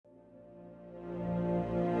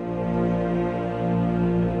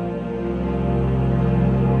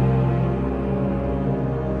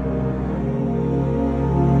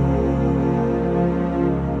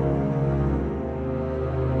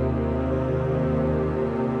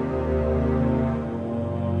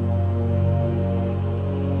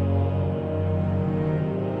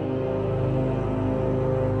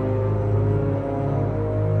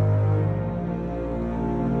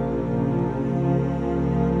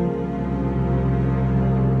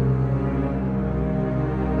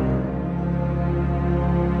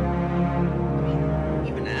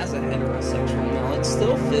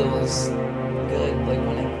still feels good. Like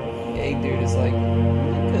when a gay dude is like,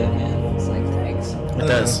 "You're good, man." It's like, thanks. It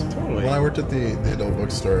does. Totally. When I worked at the adult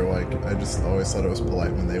bookstore, like, I just always thought it was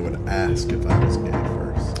polite when they would ask if I was gay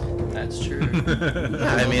first. That's true.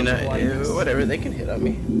 I mean, whatever, they can hit on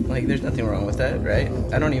me. Like, there's nothing wrong with that, right?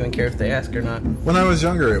 I don't even care if they ask or not. When I was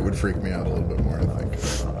younger, it would freak me out a little bit more, I think.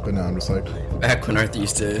 But now I'm just like... Back when Arthur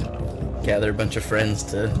used to gather a bunch of friends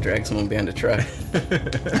to drag someone behind a truck.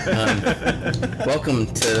 Welcome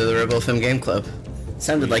to the Rebel FM Game Club.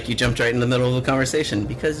 Sounded like you jumped right in the middle of a conversation,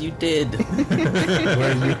 because you did.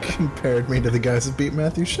 Where you compared me to the guys that beat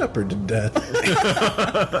Matthew Shepard to death.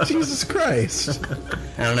 Jesus Christ.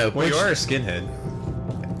 I don't know. Well, you are a skinhead.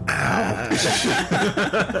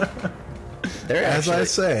 As I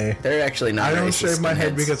say, they're actually not. I don't racist shave my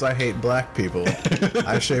head skinheads. because I hate black people.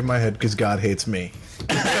 I shave my head because God hates me.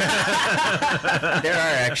 There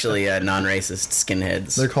are actually non-racist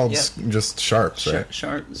skinheads. They're called just sharps, right?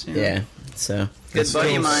 Sharps. Yeah, so... Good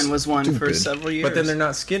buddy of mine was one for stupid. several years. But then they're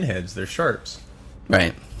not skinheads, they're sharps.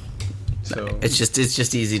 Right. So It's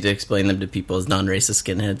just easy to explain them to people as non-racist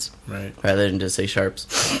skinheads, right. rather than just say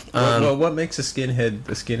sharps. Well, what makes a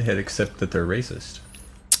skinhead except that they're racist?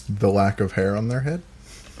 The lack of hair on their head?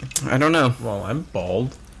 I don't know. Well, I'm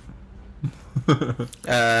bald.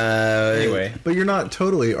 Anyway, But you're not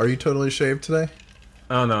totally... Are you totally shaved today?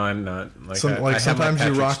 Oh no, I'm not. Like, I have my sometimes you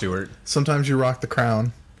Patrick rock... Stewart. Sometimes you rock the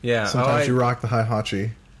crown. Yeah. Sometimes you rock the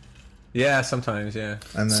Hihachi. Yeah, sometimes, yeah.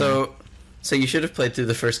 And then, so you should have played through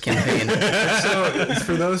the first campaign. so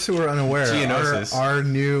for those who are unaware, Geonosis. our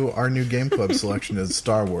new game club selection is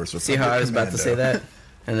Star Wars. See how I was about to say that,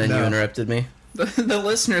 and then you No. interrupted me. the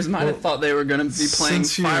listeners might have thought they were going to be playing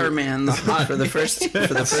since you- Fireman the hot For the first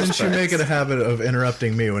Since you part. make it a habit of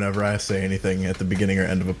interrupting me whenever I say anything at the beginning or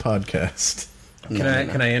end of a podcast, Can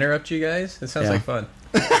I interrupt you guys? It sounds Yeah. like fun.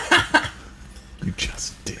 you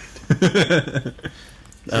just did.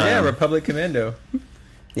 So, yeah, Republic Commando.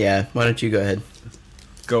 Yeah, why don't you go ahead?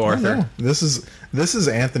 Go, Arthur. No, this is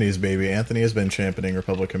Anthony's baby. Anthony has been championing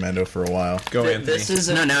Republic Commando for a while. Go, Anthony. This is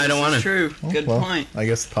No, I don't want to. True. Oh, Good well, point. I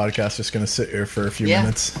guess the podcast is going to sit here for a few Yeah.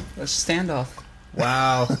 minutes. Let's stand off.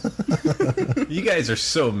 Wow. You guys are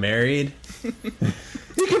so married.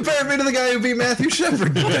 You compared me to the guy who beat Matthew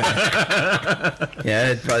Shepard today. Yeah,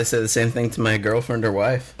 I'd probably say the same thing to my girlfriend or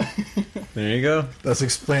wife. There you go. That's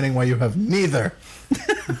explaining why you have neither.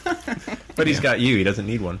 But he's got you. He doesn't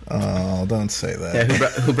need one. Oh, don't say that. Yeah,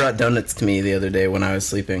 who brought donuts to me the other day when I was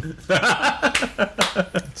sleeping?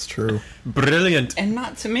 It's true. Brilliant. And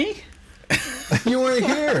not to me. You weren't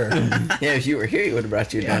here. Yeah, if you were here, you would have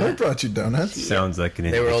brought you a I donut. brought you donuts. Sounds like an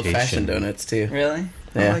They were invitation. old-fashioned donuts, too. Really?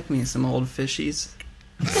 Yeah. I like me some old fishies.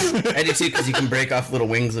 I do, too, because you can break off little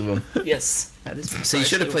wings of them. Yes. That is So you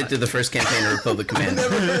should have played through the first campaign of Republic I've Commando.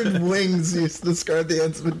 never heard wings used to describe the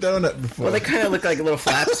ends of a donut before. Well, they kind of look like little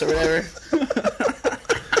flaps or whatever.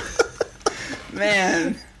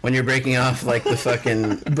 Man. When you're breaking off, like, the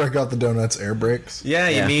fucking... break out the donuts air brakes. Yeah,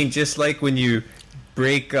 you Yeah. mean just like when you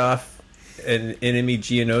break off an enemy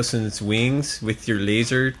Genosian's wings with your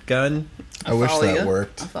laser gun? I wish follow that ya.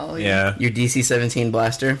 worked. I follow you. Yeah. Your DC-17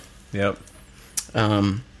 blaster. Yep.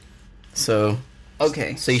 So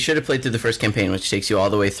Okay. you should have played through the first campaign, which takes you all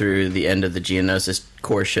the way through the end of the Geonosis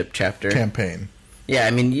core ship chapter. Campaign. Yeah,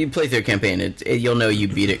 I mean, you play through a campaign, you'll know you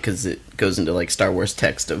beat it because it goes into, like, Star Wars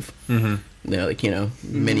text of,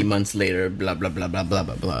 many months later, blah, blah, blah, blah, blah,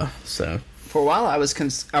 blah, blah. So, For a while, I was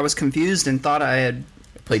confused and thought I had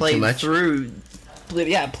Played too much?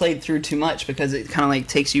 played through too much because it kind of like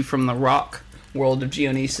takes you from the rock world of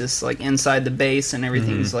Geonosis, like inside the base and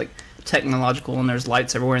everything's like technological and there's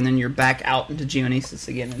lights everywhere, and then you're back out into Geonosis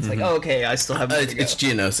again. And it's like, oh, okay, I still have more to go. it's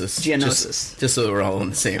Geonosis. Geonosis. Just so we're all on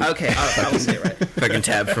the same Okay, I will say it right. fucking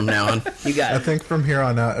tab from now on. You got I it. think from here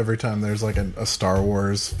on out, every time there's like a Star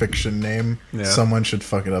Wars fiction name, Yeah. someone should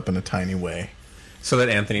fuck it up in a tiny way. So that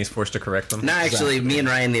Anthony's forced to correct them? No, actually, me and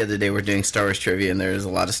Ryan the other day were doing Star Wars trivia, and there's a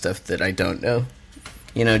lot of stuff that I don't know.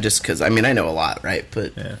 You know, just because, I mean, I know a lot, right?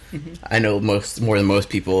 But Yeah. I know more than most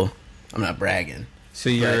people. I'm not bragging. So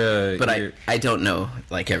you're But I don't know,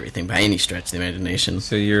 like, everything by any stretch of the imagination.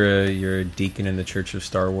 So you're a deacon in the Church of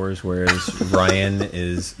Star Wars, whereas Ryan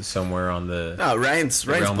is somewhere on the No, Ryan's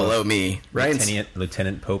realm below of me.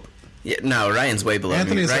 Lieutenant Pope. Yeah, no, Ryan's way below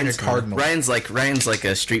Anthony's me. like Ryan's a cardinal. Ryan's like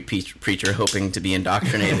a street preacher hoping to be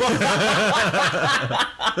indoctrinated.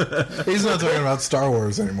 He's not talking about Star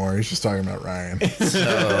Wars anymore. He's just talking about Ryan.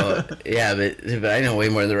 So yeah, but I know way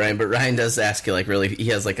more than Ryan. But Ryan does ask you, like, really, he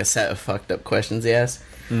has like a set of fucked up questions he asks,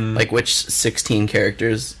 like which 16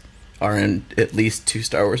 characters are in at least 2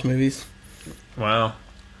 Star Wars movies. Wow.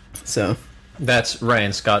 So That's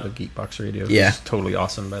Ryan Scott of Geekbox Radio. Yeah. Who's totally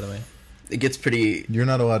awesome, by the way. It gets pretty. You're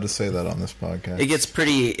not allowed to say that on this podcast. It gets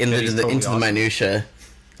pretty He's totally into the awesome. minutia,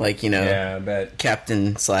 like Yeah, I bet.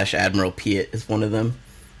 Captain/Admiral Piet is one of them.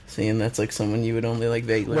 Seeing that's like someone you would only like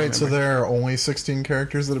vaguely. Wait, so remember. there are only 16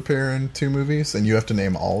 characters that appear in 2 movies, and you have to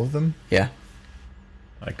name all of them? Yeah,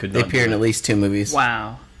 I could they not appear in do at it. least 2 movies.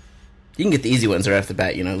 Wow. You can get the easy ones right off the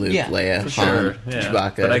bat. Luke, Yeah, Leia, for Han, sure. Yeah,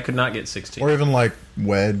 Chewbacca. but I could not get 16. Or even like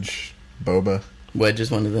Wedge, Boba. Wedge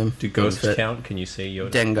is one of them. Do ghosts Boba Fett. count? Can you say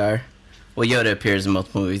Yoda? Dengar. Well, Yoda appears in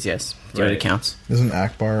multiple movies. Yes, Yoda Right. counts. Isn't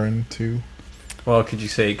Akbar in 2? Well, could you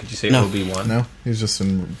say No. Obi-Wan? No, he's just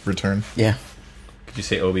in Return. Yeah, Could you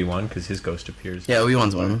say Obi-Wan because his ghost appears? yeah.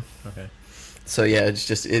 Obi-Wan's one of them. Okay. So yeah, it's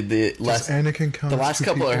just the Does last. Anakin count? The as last 2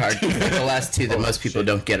 couple are people? hard. The last 2 that Oh, most people shit.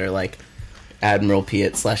 don't get are like Admiral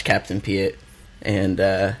Piet/Captain Piet and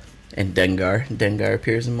Dengar. Dengar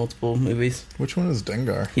appears in multiple movies. Which one is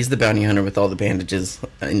Dengar? He's the bounty hunter with all the bandages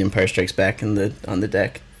in Empire Strikes Back on the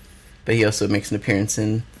deck. But he also makes an appearance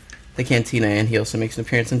in the cantina, and he also makes an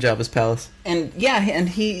appearance in Jabba's palace. And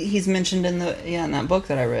he's mentioned in that book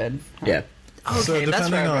that I read. Yeah. Okay, So that's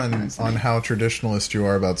depending where I on recognize the on name. how traditionalist you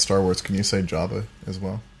are about Star Wars, can you say Jabba as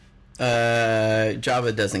well?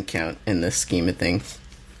 Jabba doesn't count in this scheme of things.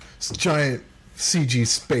 Giant CG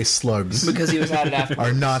space slugs because he was added after.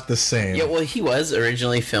 are not the same. Yeah, well, he was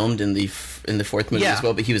originally filmed in the 4th movie Yeah. as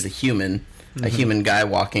well, but he was a human guy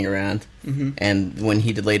walking around. And when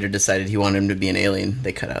he later decided he wanted him to be an alien,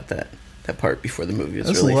 they cut out that part before the movie was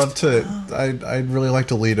I just released. love to. I'd really like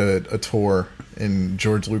to lead a tour in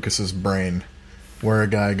George Lucas's brain, where a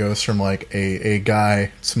guy goes from like a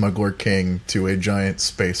guy smuggler king to a giant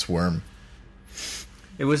space worm.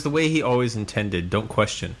 It was the way he always intended. Don't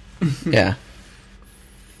question. Yeah.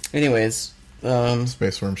 Anyways,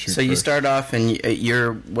 Space worm shoot. so you first. start off and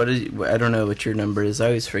you're I don't know what your number is. I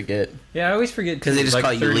always forget Yeah, I always forget because they just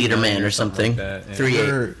call you 39 leader man or something. Like that. Yeah. 3-8.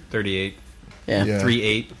 You're- 38. Yeah. Yeah.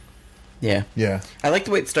 3-8. Yeah. Yeah, I like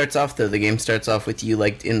the way it starts off though. The game starts off with you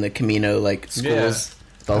like in the Camino like schools, Yeah.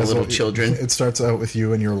 with all the That's little what- children. It starts out with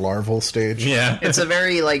you in your larval stage. Yeah. It's a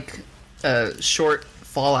very short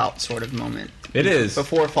Fallout sort of moment. It is.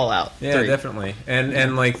 Before Fallout. Yeah, 3. definitely.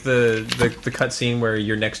 And like the cutscene where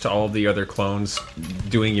you're next to all of the other clones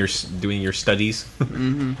doing your studies,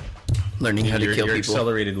 Learning how to your kill people.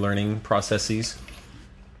 accelerated learning processes.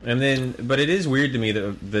 And then, but it is weird to me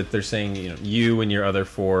that they're saying you and your other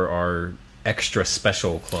 4 are extra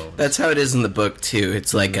special clones. That's how it is in the book too.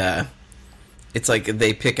 It's like it's like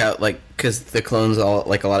they pick out like because the clones all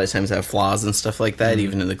like a lot of times have flaws and stuff like that,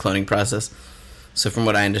 even in the cloning process. So from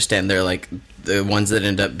what I understand, they're like the ones that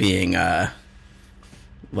end up being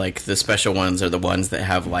like the special ones are the ones that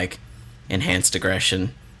have like enhanced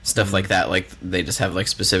aggression, stuff like that. Like they just have like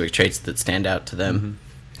specific traits that stand out to them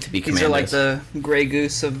to be These commandos. are like the Grey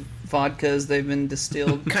Goose of vodkas. They've been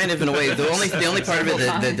distilled. Kind of in a way. The only part of it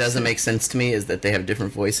that doesn't make sense to me is that they have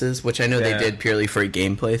different voices, which I know they Yeah. did purely for a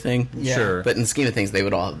gameplay thing. Yeah. Sure. But in the scheme of things, they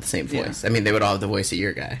would all have the same voice. Yeah. I mean, they would all have the voice of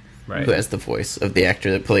your guy, Right. who has the voice of the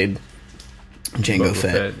actor that played Jango Boba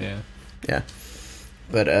Fett. yeah. Yeah.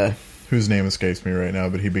 But Whose name escapes me right now,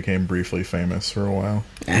 but he became briefly famous for a while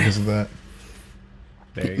because of that.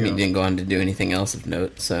 There he you go. didn't go on to do anything else of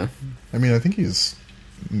note. So I mean, I think is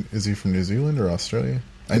he from New Zealand or Australia?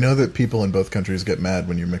 I know that people in both countries get mad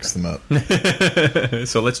when you mix them up.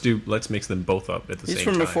 So let's mix them both up at the he's same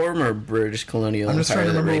from time. a former British colonial I'm just trying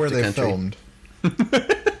empire to that remember where raped they the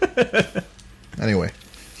country. filmed. Anyway,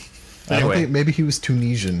 I don't Anyway. think maybe he was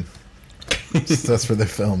Tunisian. That's where they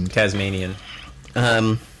filmed. Tasmanian.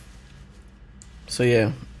 So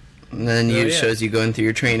yeah, and then Oh, it yeah. shows you going through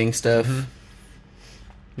your training stuff,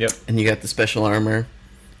 Yep. and you got the special armor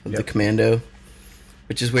of the Yep. commando,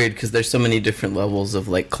 which is weird because there's so many different levels of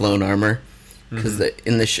like clone armor. Because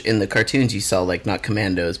in the cartoons you saw like not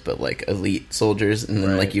commandos but like elite soldiers, and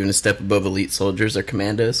then Right. like even a step above elite soldiers are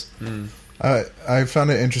commandos. I found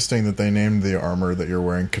it interesting that they named the armor that you're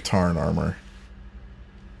wearing Katarn armor.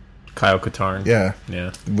 Kyle Katarn. Yeah,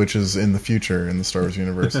 Yeah. which is in the future in the Star Wars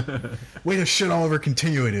universe. Way to shit all over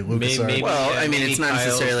continuity, Lucas. Maybe- Well, Yeah, I mean, maybe it's not Kyle's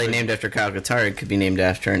necessarily like- named after Kyle Katarn. It could be named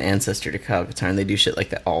after an ancestor to Kyle Katarn. They do shit like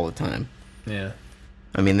that all the time. Yeah.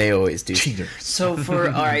 I mean, they always do. Cheaters. So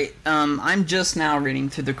all right, I'm just now reading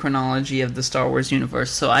through the chronology of the Star Wars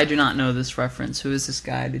universe, so I do not know this reference. Who is this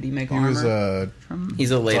guy? Did he make He armor? was from?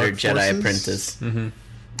 He's a later Dark Jedi Forces? apprentice. Mm-hmm.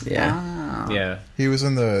 Yeah. Ah. Yeah. he was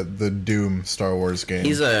in the Doom Star Wars game.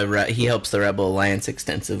 He's he helps the Rebel Alliance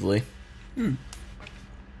extensively,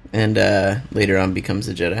 and later on becomes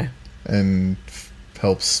a Jedi. and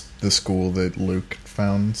helps the school that Luke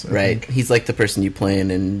founds. I Right? think. He's like the person you play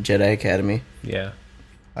in Jedi Academy. Yeah.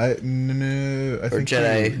 I think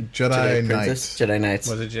Jedi Knights. Jedi Knights.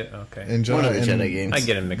 Was it okay? In One of the in Jedi games. I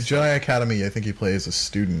get him mixed up. Jedi Academy, I think he plays a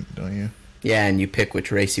student, don't you? Yeah, and you pick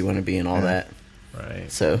which race you want to be and all that. Right.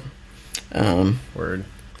 So, Word.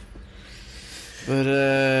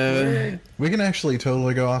 but We can actually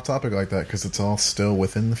totally go off topic like that because it's all still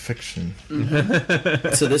within the fiction.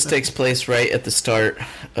 so this takes place right at the start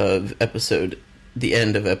of the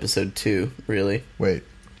end of episode 2, really. Wait,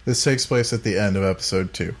 this takes place at the end of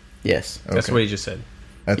episode 2. Yes. That's what he just said.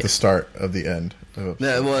 At Yeah. the start of the end of episode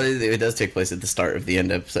No, well, it does take place at the start of the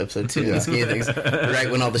end of episode 2. Yeah. The scheme of things,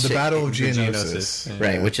 right when all the The shit, Battle of The Geonosis. Geonosis.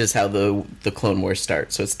 right, Yeah. which is how the Clone Wars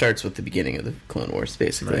starts. So it starts with the beginning of the Clone Wars,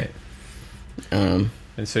 basically. Right.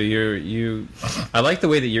 And so I like the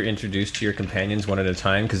way that you're introduced to your companions one at a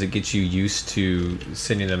time because it gets you used to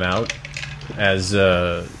sending them out as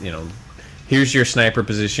here's your sniper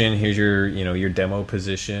position, here's your demo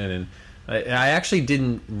position, and I actually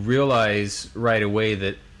didn't realize right away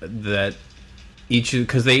that each,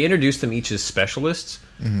 because they introduced them each as specialists,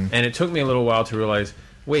 and it took me a little while to realize,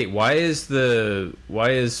 wait, why is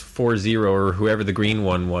 4-0 or whoever the green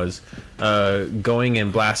one was going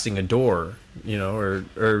and blasting a door? Or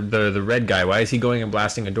the red guy, why is he going and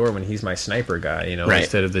blasting a door when he's my sniper guy, Right.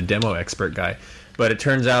 instead of the demo expert guy? But it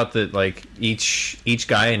turns out that like each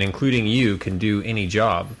guy, and including you, can do any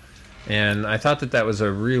job. And I thought that was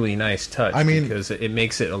a really nice touch. I mean, because it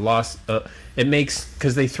makes it a loss.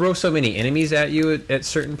 Because they throw so many enemies at you at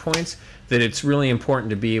certain points that it's really important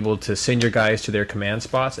to be able to send your guys to their command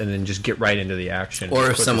spots and then just get right into the action. Or as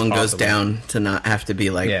if quick as someone goes possible. down, to not have to be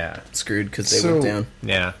screwed because they went down.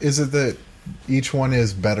 Yeah. Is it that each one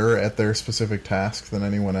is better at their specific task than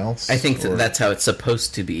anyone else? I think Or- that's how it's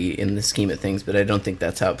supposed to be in the scheme of things, but I don't think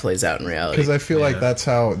that's how it plays out in reality. Because I feel like I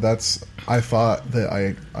thought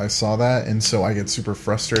that I saw that, and so I get super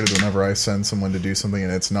frustrated whenever I send someone to do something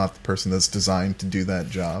and it's not the person that's designed to do that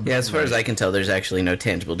job. Yeah, as far as I can tell, there's actually no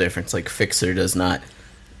tangible difference. Like, Fixer does not,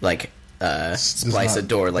 splice a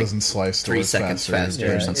door, doesn't slice 3 doors seconds faster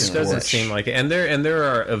or Yeah, something. It like doesn't that. seem like it. And there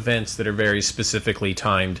are events that are very specifically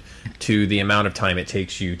timed to the amount of time it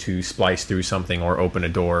takes you to splice through something or open a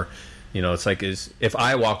door. It's like if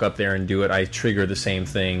I walk up there and do it, I trigger the same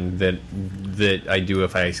thing that I do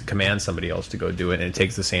if I command somebody else to go do it, and it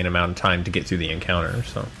takes the same amount of time to get through the encounter.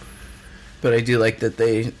 So, But I do like that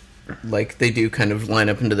they do kind of line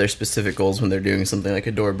up into their specific goals when they're doing something like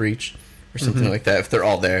a door breach or something like that, if they're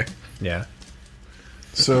all there. yeah.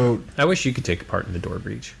 So I wish you could take part in the door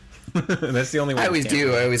breach. That's the only one. I always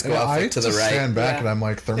do. I always go off I to the just right. stand back Yeah. and I'm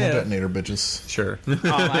like, thermal Yeah. detonator, bitches. Sure.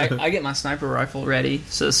 I get my sniper rifle ready,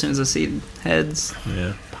 so as soon as I see heads,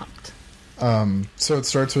 Yeah. popped. So it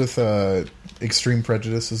starts with Extreme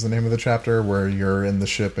Prejudice is the name of the chapter, where you're in the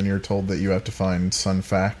ship and you're told that you have to find Sun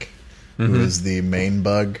Fac, who is the main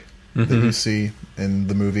bug that you see in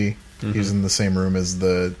the movie. He's in the same room as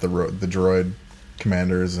the droid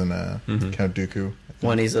commanders and Count Dooku.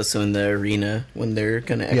 One, he's also in the arena when they're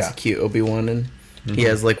going to Yeah. execute Obi-Wan, and he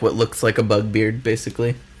has what looks like a bug beard,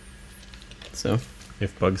 basically. So,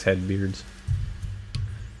 If bugs had beards,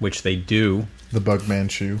 which they do. The Bug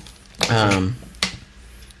Manchu.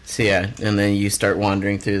 so yeah, and then you start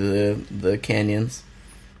wandering through the canyons,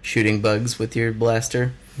 shooting bugs with your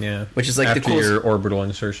blaster, Yeah. which is like after the coolest, your orbital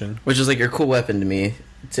insertion. which is like your cool weapon to me.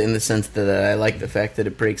 It's in the sense that I like the fact that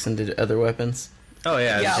it breaks into other weapons. Oh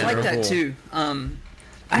yeah. Yeah, I like that too.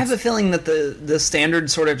 I have a feeling that the standard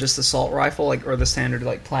sort of just assault rifle, or the standard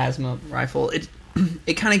plasma rifle,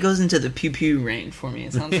 it kind of goes into the pew pew range for me.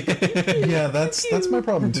 It sounds like Yeah, that's my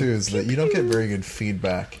problem too, is that you don't get very good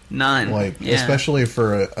feedback. none. Especially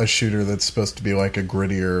for a shooter that's supposed to be like a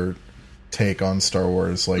grittier take on Star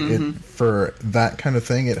Wars. For that kind of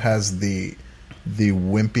thing, it has the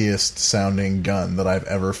wimpiest sounding gun that I've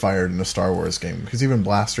ever fired in a Star Wars game. Because even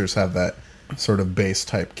blasters have that sort of bass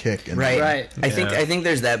type kick. In them. Right. I think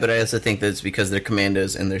there's that, but I also think that it's because they're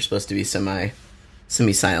commandos and they're supposed to be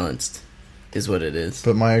semi-silenced, is what it is.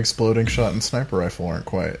 But my exploding shot and sniper rifle aren't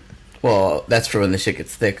quite. Well, that's for when the shit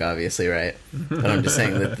gets thick, obviously, right? But I'm just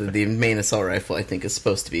saying that the main assault rifle, I think, is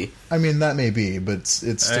supposed to be. I mean, that may be, but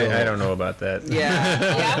it's still. I don't know about that.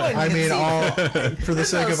 I mean, for the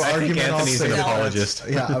sake of argument, I'll Anthony's say an that apologist.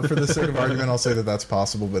 for the sake of argument, I'll say that that's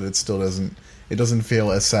possible, but it still doesn't. It doesn't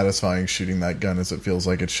feel as satisfying shooting that gun as it feels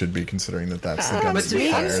like it should be, considering that that's the gun. But that to you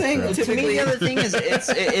me, fire throughout. to me, the other thing is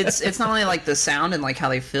it's not only like the sound and how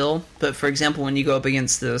they feel, but for example, when you go up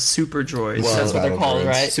against the super droids, Well, that's what they're battle called, droids.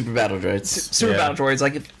 right? Super battle droids. Super Yeah. battle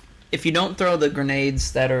droids. If you don't throw the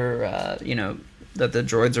grenades that are that the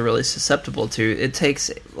droids are really susceptible to, it takes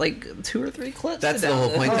 2 or 3 clips. That's to the whole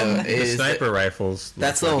down point, them. though. The sniper rifles.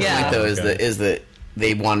 That's the whole Yeah. point, though, Okay. is that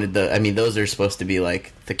they wanted those are supposed to be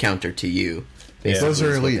like the counter to you. Those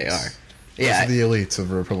are is what elites. they are. Those Yeah, are the elites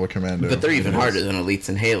of Republic Commando. but they're even harder than elites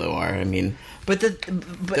in Halo are. I mean, But they're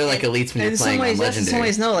like elites when you're playing on in some Legendary.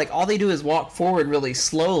 ways, no. Like all they do is walk forward really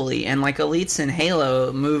slowly, and like elites in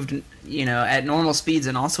Halo moved, at normal speeds,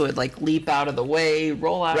 and also would like leap out of the way,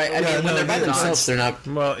 roll out. Right, Of the way, when they're by dodge. themselves, they're not.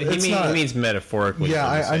 Well, he means metaphorically. Yeah,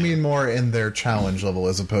 what he's I saying. mean more in their challenge level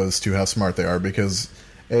as opposed to how smart they are, because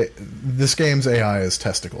this game's AI is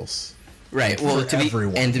testicles. Right. For Well, to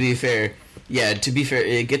everyone. be fair,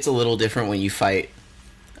 it gets a little different when you fight.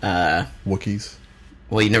 Wookiees.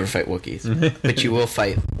 Well, you never fight Wookiees, but you will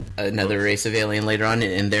fight another race of alien later on,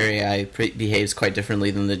 and their AI behaves quite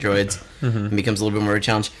differently than the droids, and becomes a little bit more of a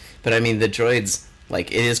challenge. But I mean, the droids,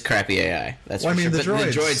 like, it is crappy AI. That's Well, for I mean, sure. the But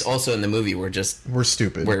the droids- droids also in the movie were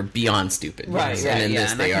stupid. were beyond stupid. Right, Yes. right, And in yeah,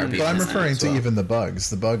 this, and they I are can- But beyond I'm that referring as to well. even the bugs.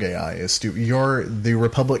 The bug AI is stupid. The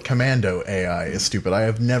Republic Commando AI is stupid. I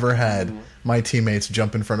have never had my teammates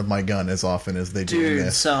jump in front of my gun as often as they do in Dude,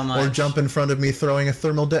 this. so much. Or jump in front of me throwing a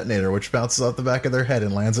thermal detonator, which bounces off the back of their head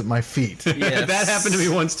and lands at my feet. Yes. That happened to me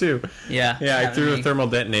once too. Yeah, Yeah, I happened threw to a me. thermal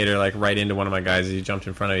detonator like right into one of my guys as he jumped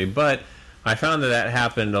in front of me. But I found that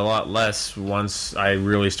happened a lot less once I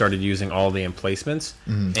really started using all the emplacements.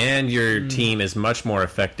 And your team is much more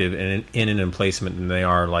effective in an emplacement than they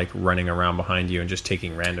are like running around behind you and just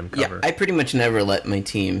taking random cover. Yeah, I pretty much never let my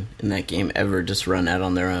team in that game ever just run out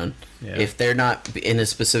on their own. Yeah. If they're not in a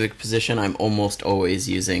specific position, I'm almost always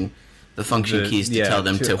using the function keys to tell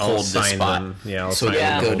them to I'll hold the assign spot. them. Yeah, I'll So assign they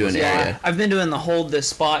them go hold to the an spot. area. I've been doing the hold this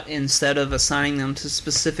spot instead of assigning them to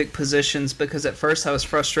specific positions, because at first I was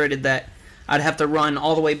frustrated that I'd have to run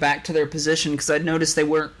all the way back to their position because I'd noticed they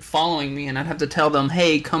weren't following me, and I'd have to tell them,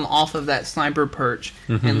 "Hey, come off of that sniper perch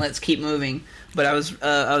and let's keep moving." But I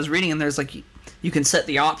was reading, and there's like you can set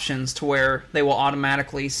the options to where they will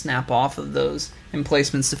automatically snap off of those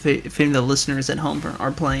emplacements. If any of the listeners at home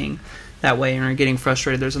are playing that way and are getting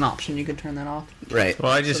frustrated, there's an option you can turn that off. Right.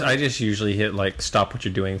 Well, I just usually hit like stop what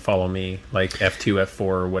you're doing, follow me, like F2, F4,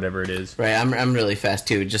 or whatever it is. Right, I'm really fast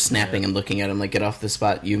too. Just snapping and looking at them, like get off the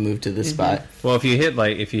spot, you move to the spot. Well, if you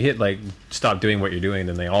hit like stop doing what you're doing,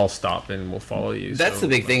 then they all stop and will follow you. That's so, the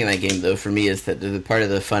big thing in that game, though, for me, is that the part of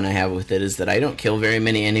the fun I have with it is that I don't kill very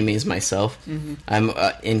many enemies myself. I'm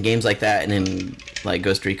in games like that and in like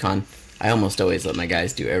Ghost Recon, I almost always let my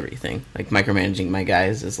guys do everything. Like micromanaging my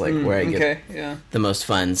guys is like where I get the most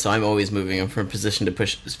fun. So I'm always moving them from position to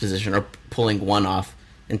position, or pulling one off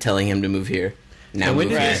and telling him to move here. Now And when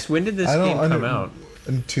move here. did this I don't game come out?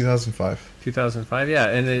 In 2005. 2005, yeah,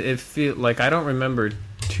 and it feel like I don't remember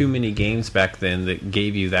too many games back then that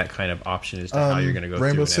gave you that kind of option as to how you're going to go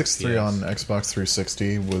Rainbow through an Six 3 FPS. on Xbox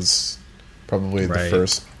 360 was probably Right.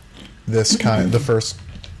 the first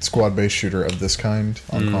squad-based shooter of this kind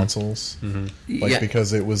on consoles. Like, Yeah.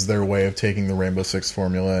 because it was their way of taking the Rainbow Six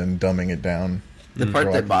formula and dumbing it down. The part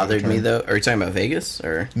for lack that of a bothered better me, term. though, are you talking about Vegas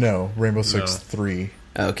or? No, Rainbow Six No. 3.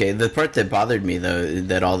 Okay, the part that bothered me, though,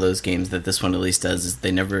 that all those games, that this one at least does, is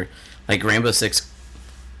they never, like Rainbow Six,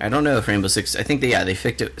 I don't know if Rainbow Six, I think they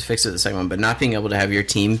fixed it the second one, but not being able to have your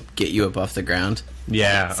team get you up off the ground,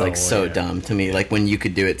 Yeah, it's like so dumb to me, like when you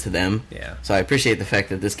could do it to them. Yeah. So I appreciate the fact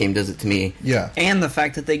that this game does it to me. Yeah. And the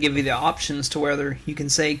fact that they give you the options to whether you can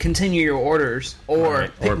say continue your orders or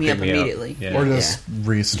Right, pick or me pick up me up. immediately. Yeah. Or just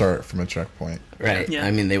restart from a checkpoint. Right. Yeah. I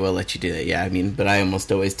mean, they will let you do that, yeah. I mean, but I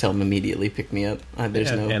almost always tell them immediately, pick me up. There's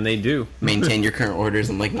Yeah, no and they do. maintain your current orders.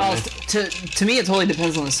 I'm like, no, Oh, to me, it totally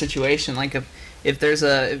depends on the situation. Like if there's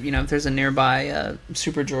a nearby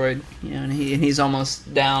super droid, and he's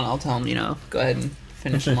almost down, I'll tell him, go ahead and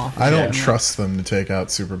finish him off. I don't Yeah. trust them to take out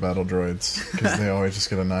super battle droids because they always just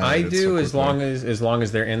get I annihilated. do so as quickly. long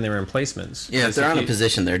as they're in their emplacements. yeah, if Because they're on a you-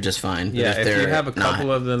 position, they're just fine. But Yeah, if they're you have a couple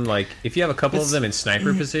not, of them, like if you have a couple of them in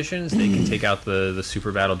sniper positions, they can take out the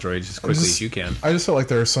super battle droids as quickly as you can. I just feel like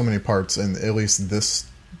there are so many parts in at least this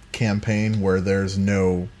campaign where there's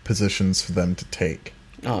no positions for them to take.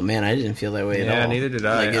 Oh man, I didn't feel that way at Yeah, all. neither did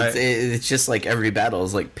I. Like it's just like every battle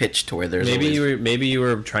is like pitched to where there's Maybe always... maybe you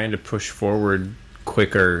were trying to push forward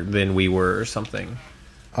quicker than we were or something.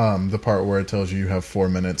 The part where it tells you have 4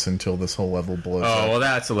 minutes until this whole level blows Oh up. well,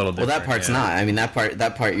 that's a little Well, different. that part's yeah. not. I mean, that part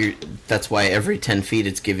that's why every 10 feet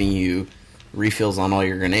it's giving you refills on all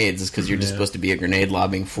your grenades, is because you're just Yeah. supposed to be a grenade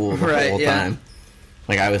lobbing fool the Right, whole yeah. time.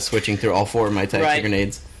 Like I was switching through all 4 of my types Right. of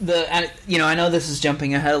grenades. I know this is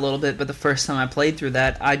jumping ahead a little bit, but the first time I played through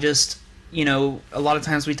that, I just, a lot of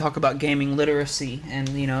times we talk about gaming literacy and,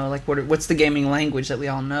 like what's the gaming language that we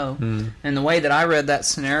all know. And the way that I read that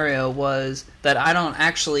scenario was that I don't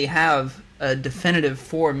actually have a definitive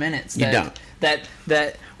 4 minutes. You don't.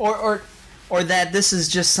 Or or that this is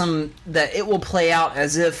just that it will play out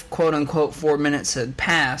as if quote unquote 4 minutes had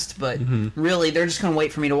passed, but really they're just going to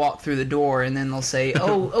wait for me to walk through the door, and then they'll say,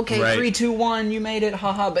 "Oh, okay, Right. 3, 2, 1, you made it,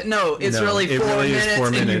 haha." But no, it's No, really it 4 really is minutes, 4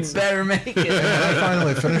 and minutes. you better make it. I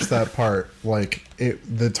finally finished that part. Like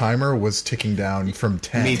the timer was ticking down from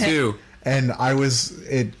 10. Me too. And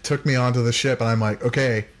it took me onto the ship, and I'm like,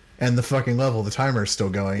 okay, and the fucking level, the timer's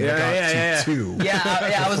still going. And Yeah, it got yeah, to 2.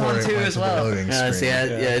 I was before on it 2 went as to the well. loading screen. See, it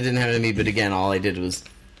didn't happen to me, but again, all I did was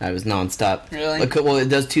I was nonstop. Really? Like, well, it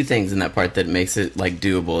does two things in that part that makes it like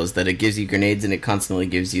doable. Is that it gives you grenades and it constantly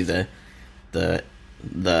gives you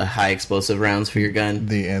the high explosive rounds for your gun.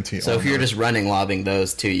 The anti-armor. So if you're just running, lobbing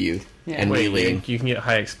those to you and Wait, wheeling, you can get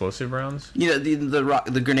high explosive rounds? you know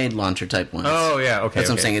the grenade launcher type ones. Oh, yeah, okay. That's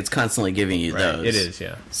what I'm saying. It's constantly giving you Right, those. it is,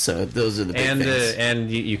 yeah. So those are the big And things. and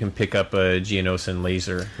you can pick up a Genosian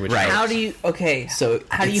laser, which Right. helps. How do you? Okay. So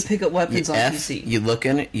how do you it's- pick up weapons you on F, PC? You look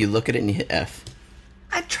at it, and you hit F.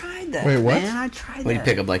 I tried that. Wait, what? Man, I tried When you that.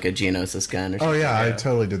 pick up like a Geonosis gun or something. Oh yeah, I Yeah.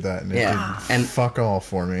 totally did that, and it Yeah. did And- fuck all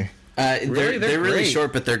for me. Really? They're They're really great.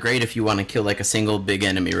 short, but they're great if you want to kill like a single big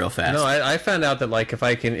enemy real fast. No, I found out that like if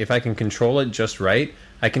I can control it just right,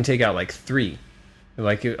 I can take out like 3.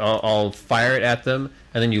 Like I'll fire it at them,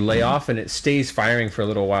 and then you lay off, and it stays firing for a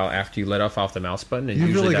little while after you let off the mouse button, and You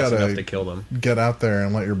usually really that's gotta enough to kill them. Get out there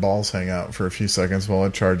and let your balls hang out for a few seconds while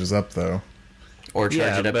it charges up, though. Or charge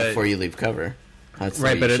Yeah, it up but- before you leave cover. That's the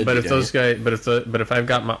Right, way you should be if doing those it. guys, but if I've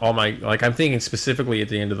got all my like, I'm thinking specifically at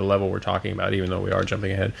the end of the level we're talking about, even though we are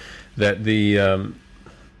jumping ahead, that the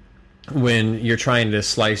when you're trying to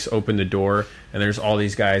slice open the door and there's all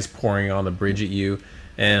these guys pouring on the bridge at you,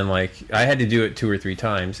 and like I had to do it 2 or 3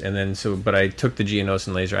 times, and then but I took the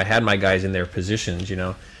Genosian laser, I had my guys in their positions,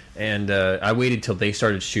 and I waited till they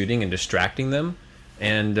started shooting and distracting them,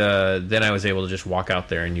 and then I was able to just walk out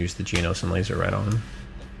there and use the Genosian laser right on them.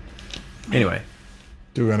 Anyway.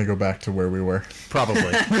 Do we want to go back to where we were? Probably.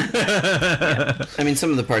 I mean,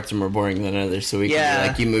 some of the parts are more boring than others, so we can Yeah. be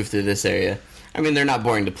like, you move through this area. I mean, they're not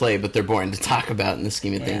boring to play, but they're boring to talk about in the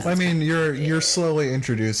scheme of things. I mean, you're slowly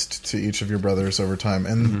introduced to each of your brothers over time,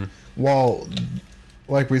 and while,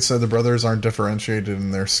 like we said, the brothers aren't differentiated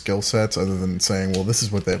in their skill sets, other than saying, "Well, this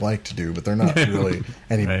is what they like to do," but they're not really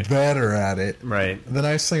any Right. better at it. Right. The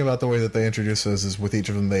nice thing about the way that they introduce us is with each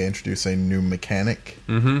of them, they introduce a new mechanic,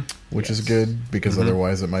 which is good because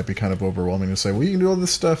otherwise it might be kind of overwhelming to say, "Well, you can do all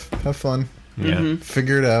this stuff, have fun, Yeah.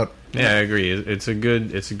 figure it out." Yeah, I agree. It's a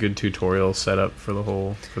good tutorial setup for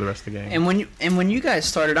the rest of the game. And when you guys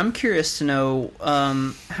started, I'm curious to know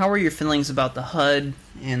how were your feelings about the HUD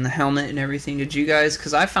and the helmet and everything? Did you guys?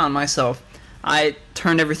 Because I found myself, I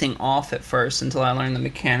turned everything off at first until I learned the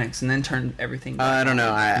mechanics, and then turned everything back I don't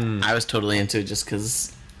know. on. I was totally into it just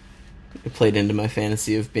because it played into my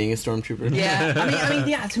fantasy of being a stormtrooper. Yeah, I mean,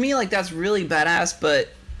 yeah. To me, like that's really badass.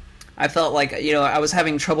 But I felt like I was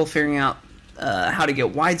having trouble figuring out how to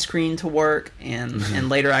get widescreen to work, and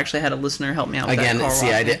later I actually had a listener help me out with Again, that.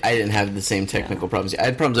 see, I didn't have the same technical problems. I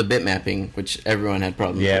had problems with bit mapping, which everyone had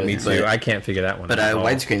problems Yeah, with. me too. I can't figure that one But out. at all.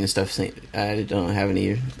 widescreen and stuff, I don't have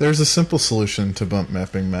any. There's a simple solution to bump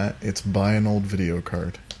mapping, Matt. It's buy an old video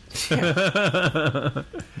card.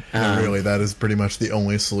 And really, that is pretty much the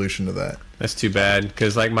only solution to that. That's too bad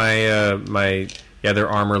because like my their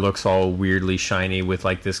armor looks all weirdly shiny with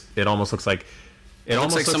like this. It almost looks like It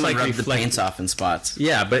looks like someone rubbed the reflect- paints off in spots.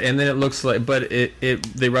 Yeah, but and then it looks like, but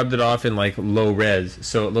they rubbed it off in like low res,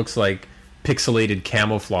 so it looks like pixelated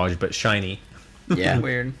camouflage but shiny. Yeah.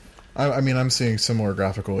 Weird. I mean, I'm seeing similar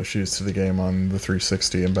graphical issues to the game on the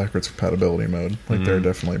 360 and backwards compatibility mode. Like, there are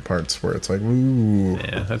definitely parts where it's like, ooh.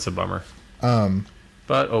 Yeah, that's a bummer.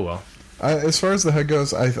 But oh well. As far as the head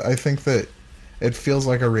goes, I think that it feels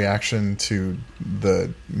like a reaction to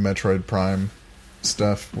the Metroid Prime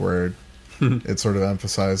stuff, where it sort of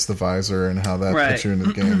emphasized the visor and how that puts you into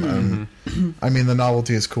the game. I mean, the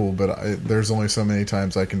novelty is cool, but there's only so many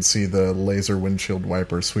times I can see the laser windshield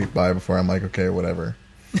wiper sweep by before I'm like, okay, whatever.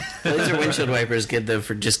 Laser windshield wiper is good though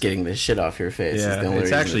for just getting the shit off your face. Yeah, is the only it's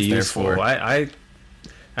reason actually there useful. for. I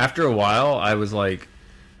after a while, I was like,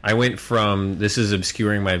 I went from this is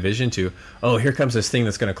obscuring my vision to here comes this thing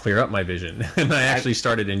that's going to clear up my vision, and I actually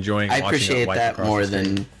started enjoying. I watching appreciate it wipe that across more the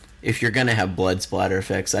screen. than if you're gonna have blood splatter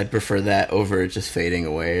effects. I'd prefer that over just fading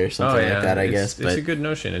away or something like that. I guess, it's but a good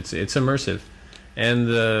notion. It's immersive, and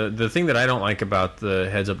the thing that I don't like about the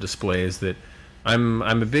heads-up display is that I'm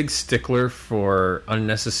a big stickler for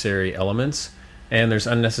unnecessary elements, and there's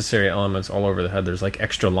unnecessary elements all over the HUD. There's like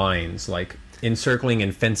extra lines, like encircling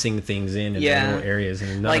and fencing things in Yeah. little areas,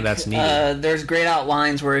 and none of that's needed. There's grayed out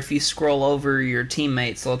lines where if you scroll over your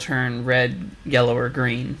teammates, they'll turn red, yellow, or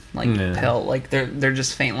green, like pale. Like they're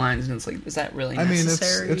just faint lines, and it's like, is that really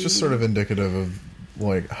necessary? It's just sort of indicative of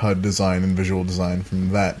like HUD design and visual design from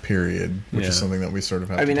that period, which is something that we sort of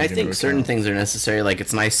have. I mean, to I take think into certain account. things are necessary. Like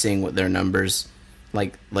it's nice seeing what their numbers,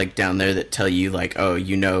 like down there that tell you like, oh,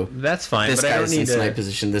 you know, That's fine, this but I don't guy's in need snipe to.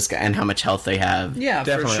 position, this guy, and how much health they have. Yeah,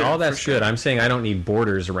 Definitely, for sure, all that's for sure. good. I'm saying I don't need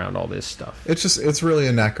borders around all this stuff. It's really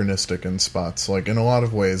anachronistic in spots. Like in a lot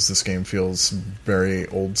of ways, this game feels very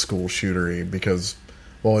old school shootery because,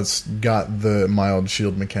 well, it's got the mild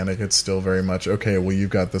shield mechanic. It's still very much okay. Well, you've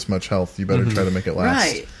got this much health. You better try to make it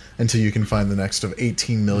last Right. until you can find the next of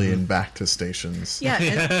 18 million back to stations. Yeah,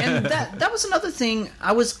 and that was another thing.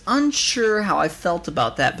 I was unsure how I felt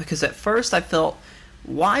about that because at first I felt,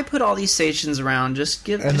 why put all these stations around? Just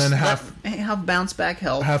give, And just then have bounce back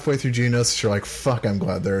health. Halfway through Genos, you're like, "Fuck! I'm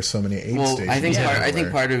glad there are so many aid Well, stations." I think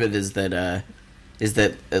everywhere. part of it is that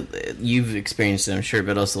you've experienced it, I'm sure,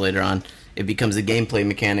 but also later on, it becomes a gameplay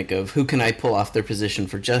mechanic of who can I pull off their position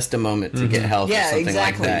for just a moment to get health or Yeah, something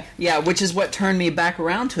exactly. like that. Yeah, which is what turned me back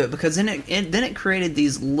around to it because then it created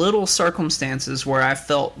these little circumstances where I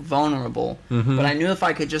felt vulnerable, but I knew if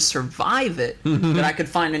I could just survive it, that I could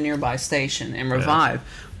find a nearby station and revive,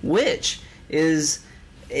 which is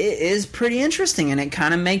pretty interesting, and it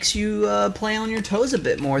kind of makes you play on your toes a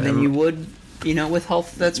bit more than you would, with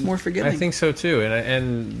health that's more forgiving. I think so too,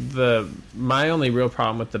 and my only real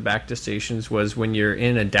problem with the back to stations was when you're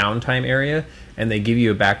in a downtime area and they give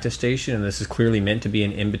you a back to station, and this is clearly meant to be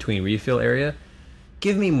an in between refill area.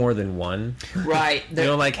 Give me more than one. Right.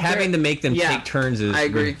 Like having to make them take turns is I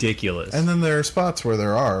agree. ridiculous. And then there are spots where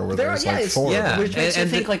there's like four. of yeah. them. Which makes you And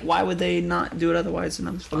think, like, why would they not do it otherwise? And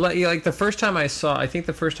I'm just Like the first time I saw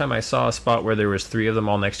a spot where there was 3 of them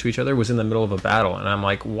all next to each other was in the middle of a battle, and I'm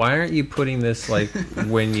like, why aren't you putting this like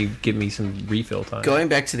when you give me some refill time? Going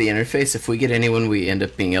back to the interface, if we get anyone we end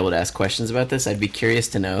up being able to ask questions about this, I'd be curious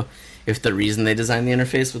to know if the reason they designed the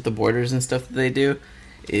interface with the borders and stuff that they do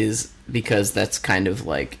is because that's kind of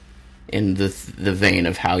like in the vein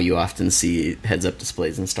of how you often see heads-up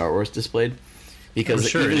displays in Star Wars displayed. Because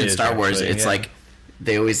sure even it in is, Star Wars, actually, it's yeah. like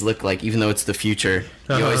they always look like, even though it's the future,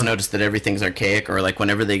 you always notice that everything's archaic, or like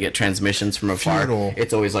whenever they get transmissions from afar, Feudal.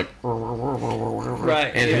 it's always like,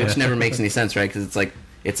 right. and which never makes any sense, right? Because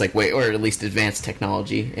it's like wait, or at least advanced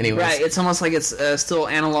technology. Anyways, Right, it's almost like it's still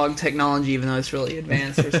analog technology, even though it's really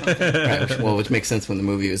advanced or something. right, well, which makes sense when the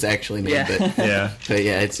movie was actually made. Yeah. But Yeah. But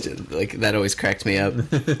yeah, it's just, like that always cracked me up.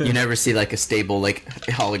 You never see like a stable like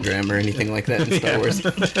hologram or anything like that in Star Wars.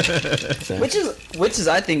 So. which is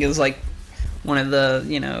I think is like one of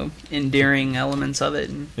the endearing elements of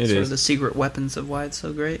it, and It sort is. of the secret weapons of why it's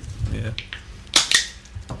so great. Yeah.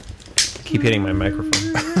 Keep hitting my microphone.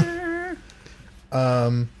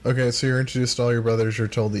 Okay, so you're introduced to all your brothers. You're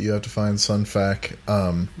told that you have to find Sunfac.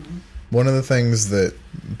 One of the things that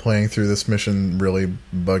playing through this mission really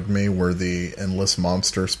bugged me were the endless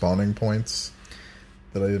monster spawning points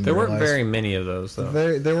that I didn't There realize. weren't very many of those though.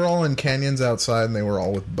 They were all in canyons outside, and they were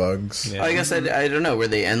all with bugs. Yeah. I guess I don't know. Were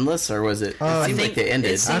they endless or was it? It seemed like they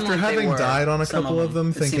ended. it seemed After like they having were, died on a some couple of them,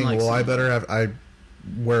 It seemed thinking, like well, some I of them. better have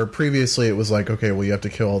where previously it was like, okay, well, you have to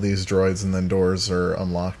kill all these droids and then doors are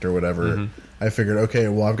unlocked or whatever. I figured, okay,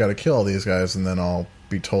 well, I've got to kill all these guys and then I'll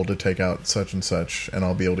be told to take out such and such and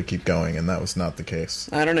I'll be able to keep going, and that was not the case.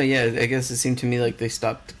 I don't know. Yeah, I guess it seemed to me like they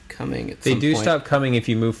stopped coming. At They some do point. stop coming if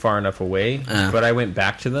you move far enough away, Ah. but I went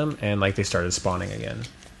back to them and like they started spawning again.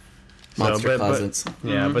 So, Monster closets.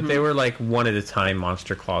 Yeah, but they were like one at a time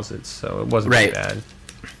monster closets, so it wasn't Right. too bad.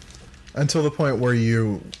 Until the point where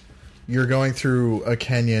you're going through a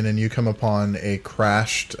canyon and you come upon a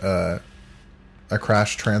crashed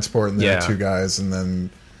transport, and there are Yeah. 2 guys, and then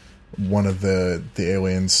one of the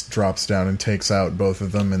aliens drops down and takes out both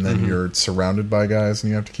of them, and then you're surrounded by guys and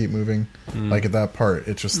you have to keep moving. Like at that part,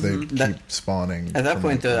 it just they keep That- spawning. At that from,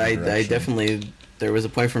 point, like, though, every I direction. definitely there was a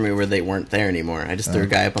point for me where they weren't there anymore. I just threw a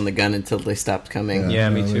guy up on the gun until they stopped coming. Yeah,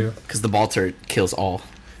 me Yeah, too. Because the ball turret kills all.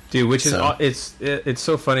 Dude, which is So- it's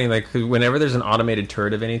so funny. Like whenever there's an automated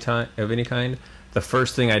turret of any kind, the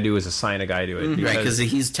first thing I do is assign a guy to it. Right, because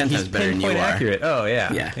he's 10 times better than you pinpoint are. accurate. Oh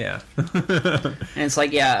yeah, Yeah. yeah. And it's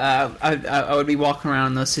like, I would be walking around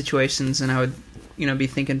in those situations, and I would, be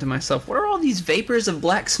thinking to myself, what are all these vapors of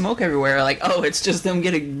black smoke everywhere? Like, oh, it's just them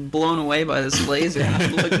getting blown away by this laser. And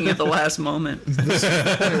I'm looking at the last moment.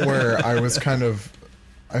 where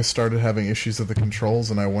I started having issues with the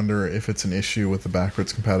controls, and I wonder if it's an issue with the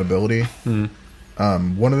backwards compatibility.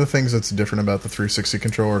 One of the things that's different about the 360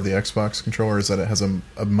 controller or the Xbox controller is that it has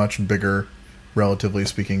a much bigger relatively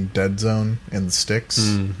speaking, dead zone in the sticks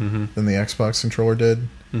than the Xbox controller did.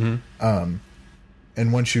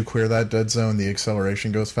 And once you clear that dead zone, the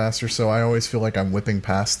acceleration goes faster. So I always feel like I'm whipping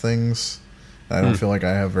past things. I don't feel like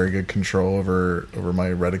I have very good control over my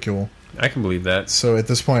reticule. I can believe that. So at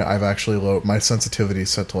this point, I've actually my sensitivity is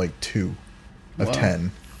set to like 2 of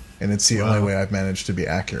 10, and it's the only way I've managed to be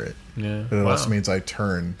accurate. Yeah, but it also means I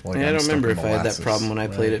turn like I I'm don't remember if stuck I in had that molasses. problem when I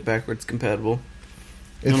played it backwards compatible.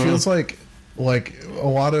 It feels like a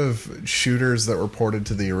lot of shooters that were ported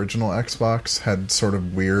to the original Xbox had sort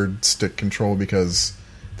of weird stick control because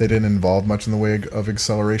they didn't involve much in the way of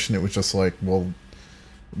acceleration. It was just like, well,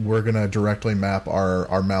 we're going to directly map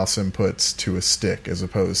our mouse inputs to a stick as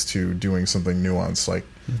opposed to doing something nuanced. Like,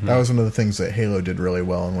 that was one of the things that Halo did really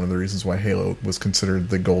well, and one of the reasons why Halo was considered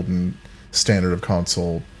the golden standard of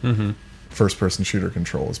console first-person shooter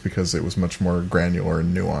control is because it was much more granular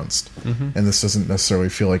and nuanced. And this doesn't necessarily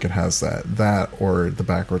feel like it has that. That or the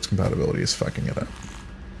backwards compatibility is fucking it up.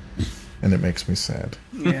 And it makes me sad.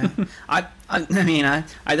 Yeah, I mean, I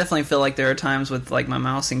definitely feel like there are times with like my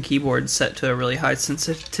mouse and keyboard set to a really high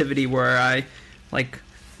sensitivity where I like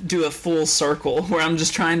do a full circle where I'm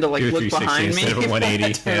just trying to like look behind me instead of a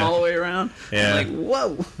 180. turn all the way around. Yeah. I'm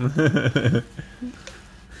like, whoa.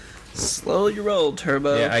 Slow your roll,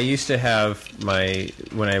 Turbo. Yeah, I used to have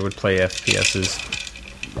when I would play